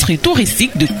l'industrie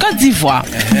touristique de Côte d'Ivoire.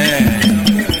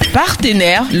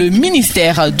 Partenaire, le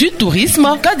ministère du Tourisme,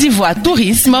 Côte d'Ivoire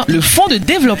Tourisme, le Fonds de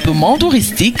développement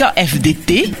touristique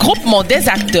FDT, groupement des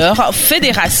acteurs,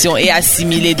 fédération et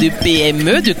assimilés de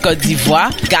PME de Côte d'Ivoire,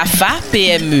 GAFA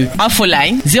PME.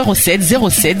 Infoline 07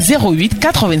 07 08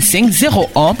 85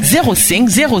 01 05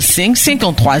 05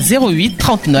 53 08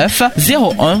 39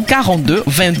 01 42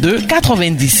 22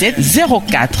 97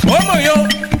 04.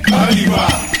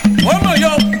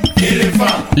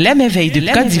 Les merveilles de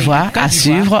Côte d'Ivoire à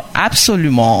suivre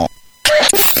absolument.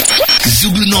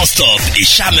 Zouglou Non-Stop et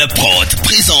Charme Prod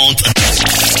présentent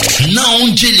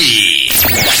Naongeli,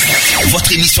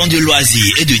 votre émission de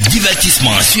loisirs et de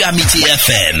divertissement sur Amitié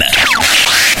FM.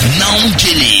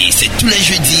 Naongeli, c'est tous les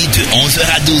jeudis de 11h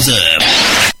à 12h.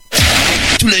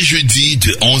 Tous les jeudis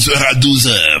de 11h à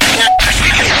 12h.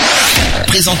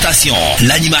 Présentation,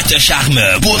 l'animateur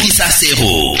charmeur Boris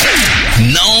Acero.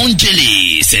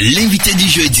 Nangeli, c'est l'invité du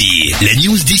jeudi. Les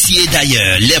news d'ici et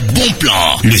d'ailleurs, les bons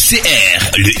plans, le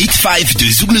CR, le Hit 5 de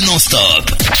Zouglou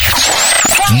Non-Stop.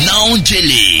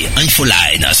 Nangeli,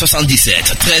 Infoline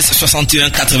 77 13 61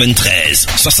 93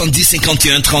 70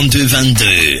 51 32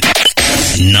 22.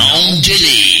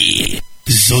 Nangeli,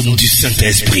 zone du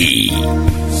Saint-Esprit.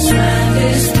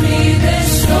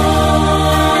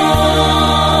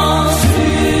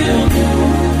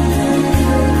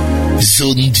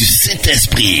 Zone du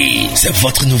Saint-Esprit, c'est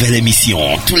votre nouvelle émission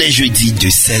tous les jeudis de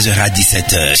 16h à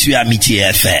 17h sur Amitié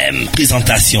FM.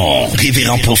 Présentation,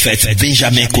 révérend prophète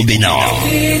Benjamin Kobenan.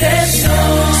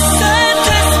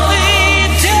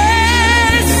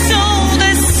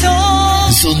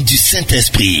 Zone du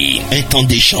Saint-Esprit, un temps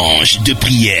d'échange, de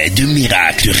prière, de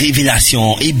miracles, de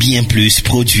révélations et bien plus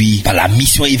produit par la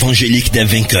mission évangélique des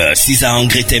vainqueurs. 6 ans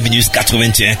Gré Terminus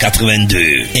 81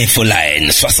 82.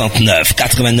 Infoline 69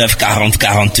 89 40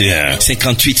 41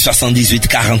 58 78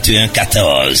 41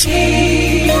 14.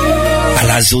 À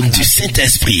la zone du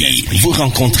Saint-Esprit, vous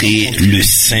rencontrez le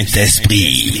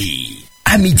Saint-Esprit.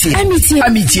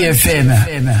 Amitié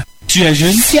FM. Tu es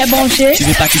jeune? Tu es branché? Tu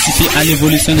veux participer à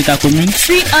l'évolution de ta commune?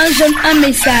 Suis un jeune, un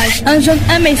message. Un jeune,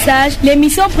 un message.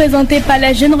 L'émission présentée par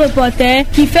les jeunes reporters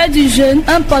qui fait du jeune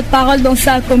un porte-parole dans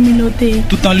sa communauté.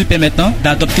 Tout en lui permettant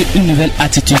d'adopter une nouvelle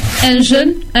attitude. Un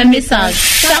jeune, un message.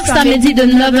 Chaque samedi de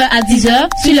 9h à 10h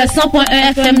sur le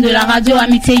 100.1 FM de la radio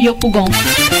Amitié Yopougon.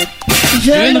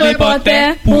 Jeune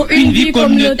reporter pour une vie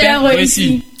communautaire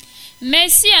réussie.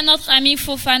 Merci à notre ami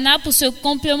Fofana pour ce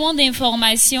complément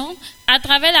d'information à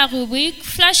travers la rubrique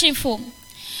Flash Info.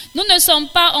 Nous ne sommes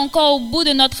pas encore au bout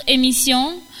de notre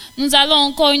émission. Nous allons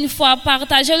encore une fois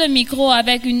partager le micro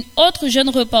avec une autre jeune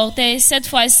reporter. Cette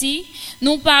fois-ci,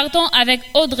 nous partons avec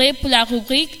Audrey pour la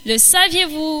rubrique Le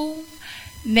saviez-vous?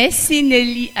 Merci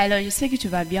Nelly. Alors, je sais que tu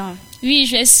vas bien. Oui,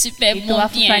 je vais super Et toi,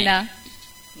 bien. Fofana?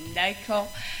 D'accord.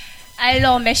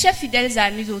 Alors, mes chers fidèles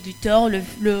amis auditeurs,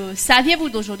 le saviez-vous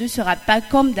d'aujourd'hui ne sera pas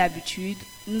comme d'habitude.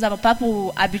 Nous n'avons pas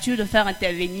pour habitude de faire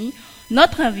intervenir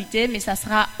notre invité, mais ça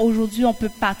sera aujourd'hui un peu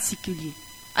particulier.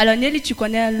 Alors, Nelly, tu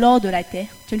connais l'or de la terre?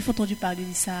 Tu as une fois entendu parler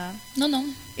de ça? Non.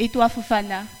 Et toi,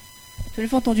 Fofana? Tu as une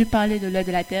fois entendu parler de l'or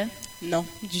de la terre? Non,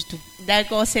 du tout.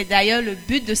 D'accord, c'est d'ailleurs le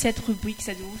but de cette rubrique,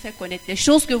 c'est de vous faire connaître des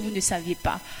choses que vous ne saviez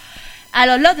pas.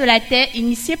 Alors, l'or de la terre,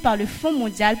 initié par le Fonds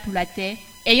mondial pour la terre,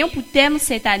 ayant pour thème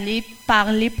cette année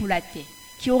Parler pour la terre,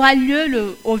 qui aura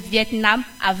lieu au Vietnam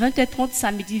à 20h30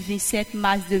 samedi 27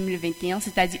 mars 2021,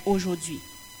 c'est-à-dire aujourd'hui.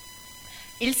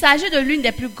 Il s'agit de l'une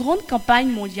des plus grandes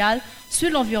campagnes mondiales sur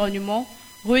l'environnement,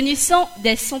 réunissant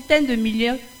des centaines de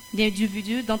milliers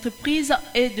d'individus, d'entreprises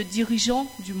et de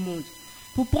dirigeants du monde,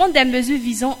 pour prendre des mesures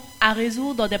visant à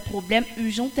résoudre des problèmes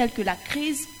urgents tels que la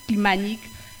crise climatique,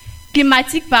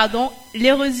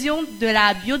 l'érosion de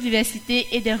la biodiversité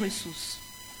et des ressources.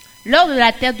 L'Heure de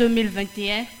la Terre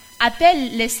 2021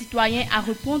 appelle les citoyens à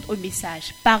répondre au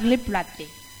message « Parler pour la paix »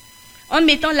 en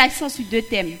mettant l'accent sur 2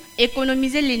 thèmes :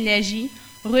 économiser l'énergie,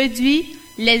 réduire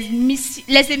les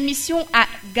émissions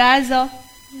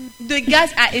de gaz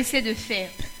à effet de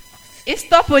serre et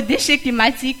stop aux déchets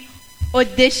climatiques, aux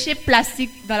déchets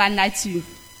plastiques dans la nature.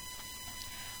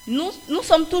 Nous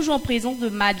sommes toujours en présence de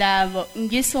Madame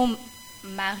Nguesson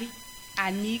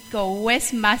Marie-Annick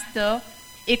Westmaster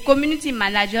et Community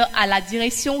Manager à la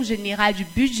Direction Générale du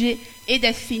Budget et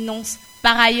des Finances.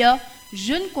 Par ailleurs,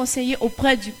 jeune conseiller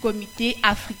auprès du Comité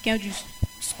africain du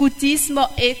scoutisme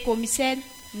et commissaire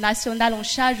national en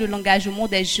charge de l'engagement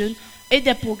des jeunes et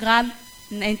des programmes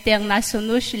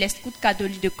internationaux chez les scouts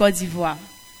catholiques de Côte d'Ivoire.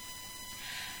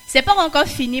 C'est pas encore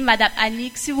fini, Madame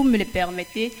Annick, si vous me le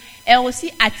permettez, est aussi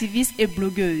activiste et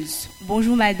blogueuse.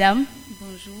 Bonjour Madame.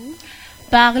 Bonjour.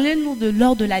 Parlez-nous de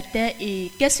l'Heure de la Terre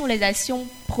et quelles sont les actions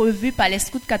prévues par les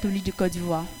scouts catholiques de Côte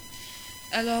d'Ivoire.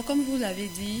 Alors, comme vous l'avez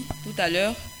dit tout à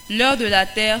l'heure, l'Heure de la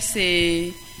Terre,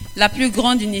 c'est la plus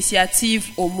grande initiative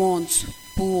au monde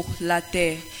pour la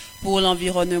Terre, pour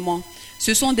l'environnement.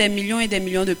 Ce sont des millions et des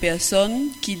millions de personnes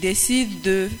qui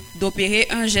décident d'opérer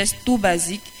un geste tout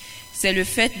basique. C'est le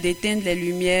fait d'éteindre les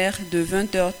lumières de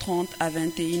 20h30 à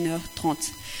 21h30.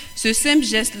 Ce simple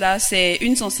geste-là, c'est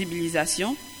une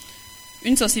sensibilisation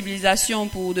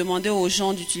pour demander aux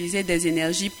gens d'utiliser des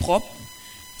énergies propres.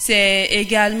 C'est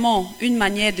également une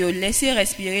manière de laisser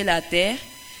respirer la Terre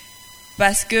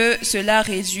parce que cela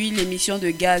réduit l'émission de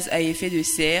gaz à effet de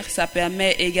serre. Ça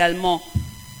permet également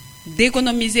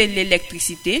d'économiser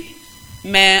l'électricité.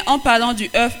 Mais en parlant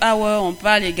du Earth Hour, on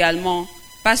parle également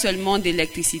pas seulement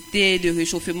d'électricité, de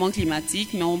réchauffement climatique,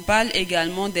 mais on parle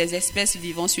également des espèces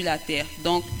vivant sur la Terre.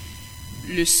 Donc,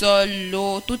 le sol,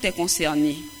 l'eau, tout est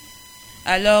concerné.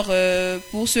 Alors,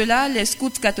 pour cela, les scouts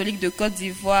catholiques de Côte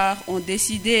d'Ivoire ont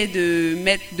décidé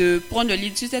de prendre le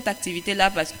lead sur cette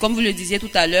activité-là, parce que, comme vous le disiez tout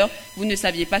à l'heure, vous ne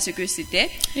saviez pas ce que c'était.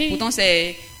 Oui. Pourtant,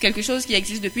 c'est quelque chose qui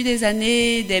existe depuis des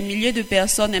années, des milliers de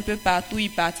personnes un peu partout y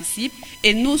participent.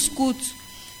 Et nous, scouts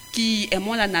qui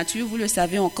aimons la nature, vous le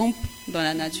savez, on campe dans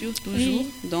la nature toujours.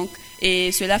 Oui. Donc,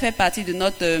 et cela fait partie de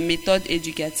notre méthode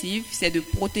éducative, c'est de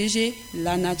protéger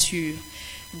la nature.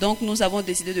 Donc, nous avons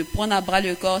décidé de prendre à bras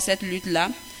le corps cette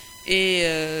lutte-là et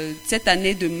cette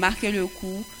année de marquer le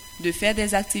coup, de faire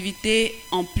des activités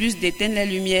en plus d'éteindre les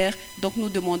lumières. Donc, nous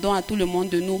demandons à tout le monde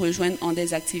de nous rejoindre en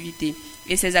des activités.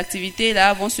 Et ces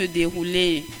activités-là vont se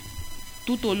dérouler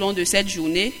tout au long de cette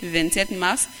journée, 27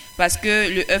 mars, parce que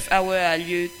le Earth Hour a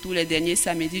lieu tous les derniers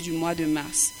samedis du mois de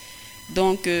mars.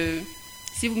 Donc,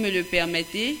 si vous me le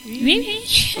permettez... Oui.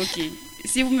 Ok.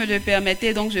 Si vous me le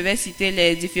permettez, donc je vais citer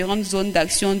les différentes zones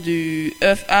d'action du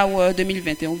Earth Hour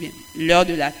 2021, ou bien l'heure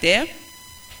de la Terre.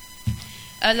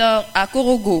 Alors, à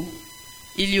Korogo,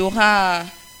 il y aura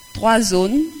 3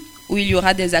 zones où il y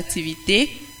aura des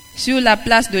activités. Sur la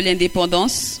place de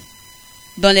l'Indépendance,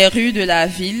 dans les rues de la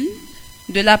ville,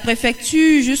 de la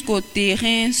préfecture jusqu'au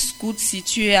terrain scout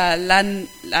situé à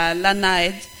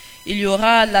l'Anaed, il y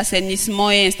aura l'assainissement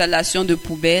et installation de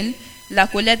poubelles, la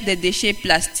collecte des déchets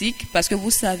plastiques, parce que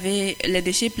vous savez, les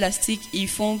déchets plastiques, ils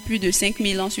font plus de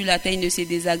 5000 ans sur la Terre, ils ne se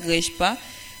désagrègent pas.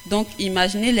 Donc,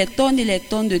 imaginez les tonnes et les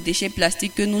tonnes de déchets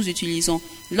plastiques que nous utilisons.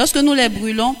 Lorsque nous les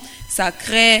brûlons, ça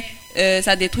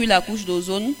détruit la couche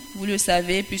d'ozone, vous le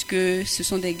savez, puisque ce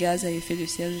sont des gaz à effet de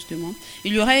serre, justement.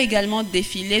 Il y aura également des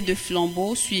filets de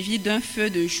flambeaux suivis d'un feu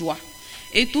de joie.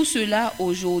 Et tout cela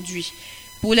aujourd'hui.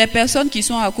 Pour les personnes qui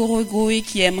sont à Korogo et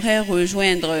qui aimeraient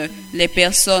rejoindre les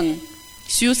personnes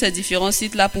sur ces différents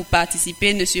sites-là pour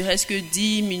participer, ne serait-ce que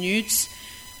 10 minutes,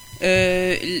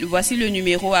 voici le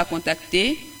numéro à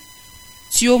contacter.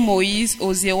 Thio Moïse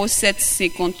au 07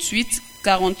 58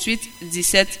 48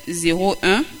 17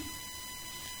 01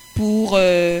 pour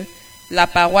la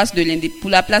paroisse pour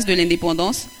la place de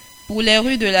l'Indépendance. Pour les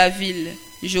rues de la ville,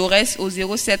 Jaurès au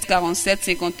 07 47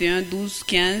 51 12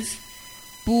 15.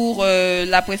 Pour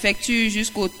la préfecture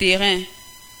jusqu'au terrain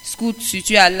scout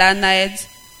situé à l'Anaed,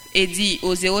 Eddy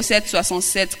au 07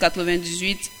 67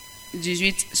 98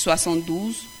 18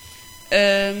 72.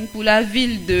 Pour la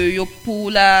ville pour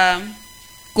la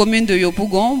commune de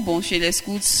Yopougon, bon, chez les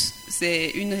scouts, c'est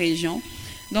une région.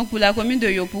 Donc, pour la commune de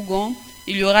Yopougon,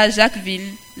 il y aura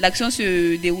Jacquesville. L'action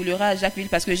se déroulera à Jacquesville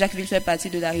parce que Jacquesville fait partie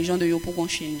de la région de Yopougon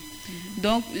chez nous.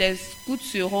 Donc, les scouts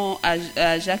seront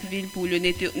à Jacquesville pour le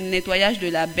nettoyage de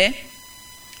la baie,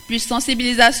 plus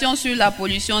sensibilisation sur la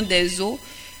pollution des eaux,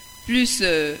 plus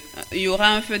il y aura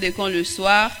un feu de camp le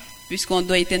soir, puisqu'on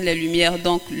doit éteindre les lumières.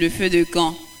 Donc, le feu de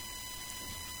camp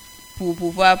pour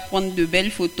pouvoir prendre de belles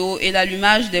photos et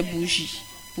l'allumage des bougies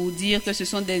pour dire que ce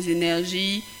sont des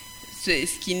énergies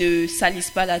qui ne salissent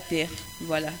pas la terre.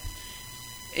 Voilà.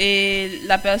 Et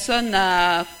la personne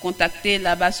à contacter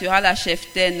là-bas sera la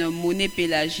cheftaine Monet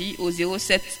Pélagie au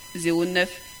 07 09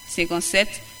 57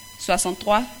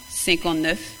 63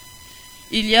 59.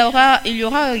 Il y aura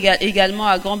également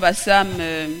à Grand Bassam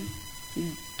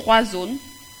 3 zones,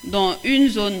 dont une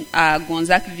zone à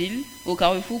Gonzacqueville, au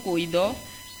Carrefour Corridor,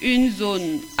 une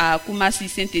zone à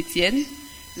Koumassi-Saint-Étienne,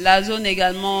 la zone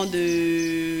également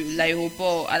de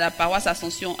l'aéroport à la paroisse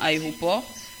Ascension Aéroport.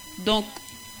 Donc,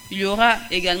 il y aura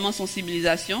également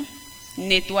sensibilisation,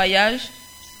 nettoyage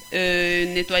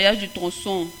du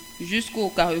tronçon jusqu'au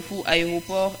Carrefour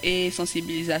Aéroport et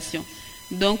sensibilisation.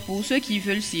 Donc, pour ceux qui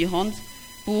veulent s'y rendre,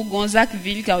 pour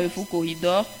Gonzacqueville, Carrefour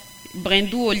Corridor,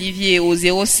 Brindou-Olivier au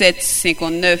 07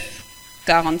 59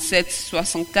 47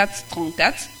 64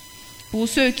 34. Pour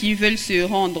ceux qui veulent se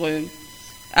rendre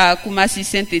à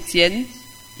Koumassi-Saint-Étienne,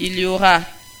 il y aura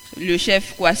le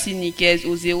chef Kwasi Niquez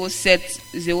au 07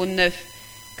 09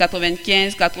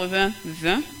 95 80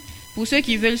 20. Pour ceux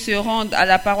qui veulent se rendre à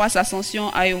la paroisse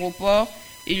Ascension Aéroport,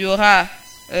 il y aura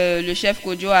le chef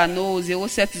Kodjo Ano au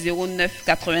 07 09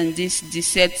 90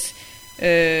 17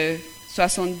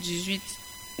 78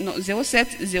 non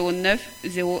 07 09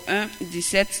 01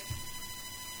 17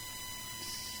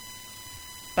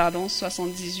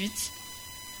 78.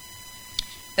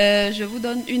 Je vous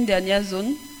donne une dernière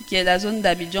zone qui est la zone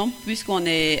d'Abidjan, puisqu'on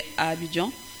est à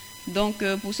Abidjan. Donc,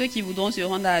 pour ceux qui voudront se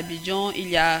rendre à Abidjan, il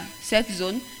y a 7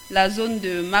 zones. La zone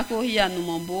de Makori à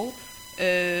Noumambo,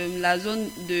 la zone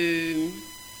de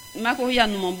Makori à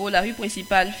Noumambo, la rue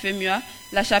principale Femua,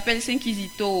 la chapelle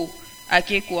Saint-Kizito à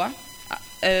Kekwa,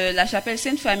 la chapelle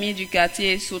Sainte-Famille du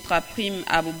quartier Sotra Prime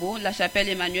à Bobo, la chapelle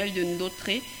Emmanuel de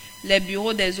Ndotré, les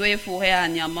bureaux des eaux et forêts à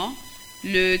Niaman,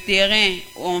 le terrain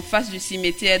en face du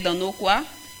cimetière d'Anokwa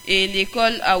et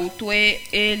l'école à Outoué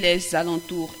et les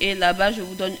alentours. Et là-bas, je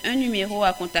vous donne un numéro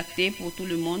à contacter pour tout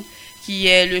le monde qui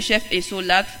est le chef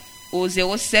ESSOLAC au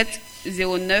 07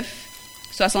 09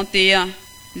 61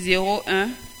 01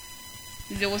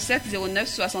 07 09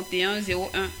 61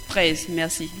 01 13.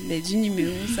 Merci. Les 10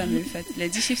 numéros, ça me fatigue. Les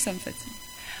 10 chiffres, ça me fatigue.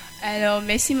 Alors,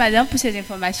 merci madame pour ces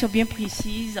informations bien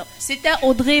précises. C'était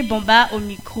Audrey Bomba au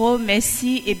micro.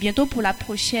 Merci et bientôt pour la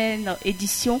prochaine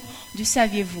édition du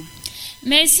Saviez-vous.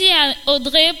 Merci à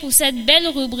Audrey pour cette belle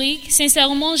rubrique.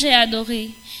 Sincèrement, j'ai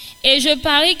adoré. Et je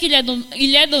parie qu'il est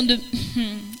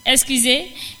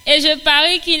excusez. Et je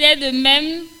parie qu'il est de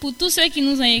même pour tous ceux qui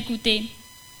nous ont écoutés.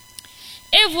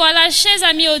 Et voilà, chers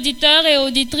amis auditeurs et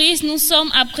auditrices, nous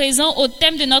sommes à présent au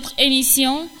thème de notre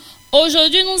émission.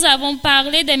 Aujourd'hui, nous avons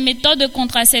parlé des méthodes de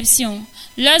contraception,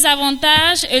 leurs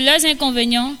avantages et leurs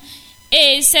inconvénients.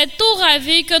 Et c'est tout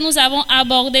ravi que nous avons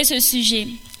abordé ce sujet.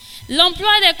 L'emploi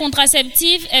des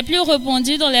contraceptifs est plus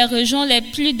répandu dans les régions les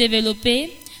plus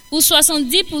développées, où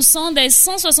 70% des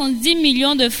 170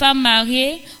 millions de femmes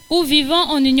mariées ou vivant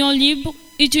en union libre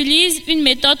utilisent une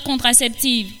méthode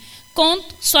contraceptive, contre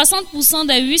 60%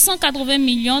 des 880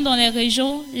 millions dans les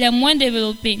régions les moins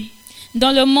développées.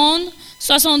 Dans le monde,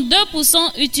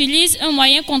 62% utilisent un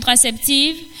moyen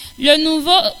contraceptif.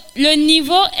 Le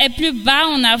niveau est plus bas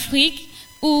en Afrique,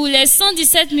 où les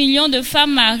 117 millions de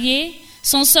femmes mariées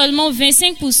sont seulement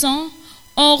 25%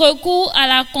 ont recours à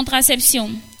la contraception.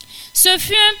 Ce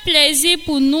fut un plaisir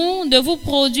pour nous de vous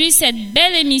produire cette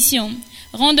belle émission.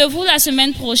 Rendez-vous la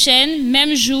semaine prochaine,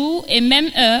 même jour et même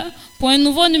heure, pour un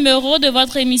nouveau numéro de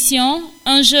votre émission,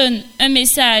 Un jeune, un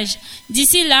message.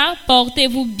 D'ici là,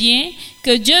 portez-vous bien.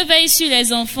 Que Dieu veille sur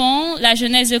les enfants, la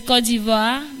jeunesse de Côte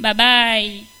d'Ivoire. Bye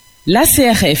bye. La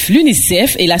CRF,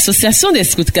 l'UNICEF et l'Association des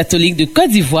scouts catholiques de Côte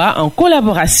d'Ivoire, en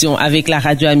collaboration avec la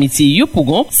radio Amitié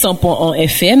Yopougon 100.1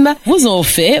 FM, vous ont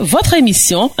offert votre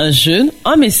émission Un jeune,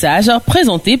 un message,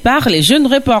 présenté par les jeunes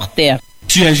reporters.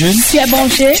 Tu es jeune, tu es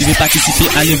branché, tu veux participer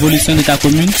à l'évolution de ta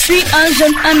commune. Suis un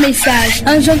jeune, un message.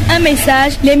 Un jeune, un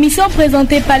message, l'émission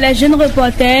présentée par les jeunes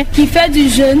reporters qui fait du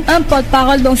jeune un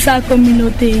porte-parole dans sa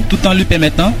communauté. Tout en lui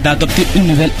permettant d'adopter une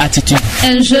nouvelle attitude.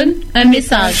 Un jeune, un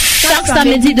message. Chaque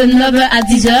samedi de 9h à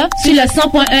 10h sur le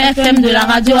 100.1 FM de la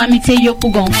radio Amitié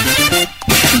Yopougon.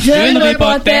 Jeune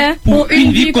reporter pour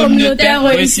une vie communautaire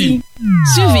réussie.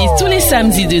 Suivez tous les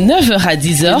samedis de 9h à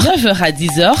 10h, un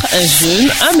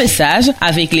jeune, un message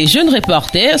avec les jeunes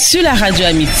reporters sur la radio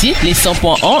Amitié, les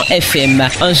 100.1 FM.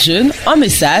 Un jeune, un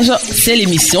message, c'est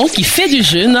l'émission qui fait du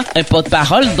jeune un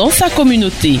porte-parole dans sa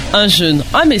communauté. Un jeune,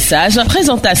 un message,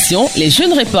 présentation, les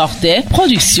jeunes reporters,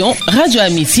 production, radio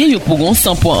Amitié Yopougon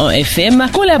 100.1 FM,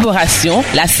 collaboration,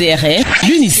 la CRF,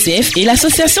 l'UNICEF et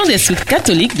l'Association des scouts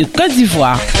catholiques de Côte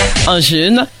d'Ivoire. Un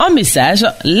jeune, un message,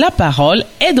 la parole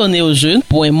est donnée aux jeunes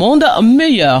pour un monde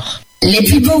meilleur. Les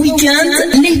plus beaux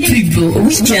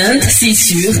week-ends, c'est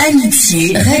sur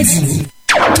Amitié Radio.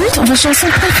 Toutes vos chansons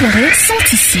préférées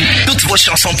sont ici. Toutes vos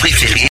chansons préférées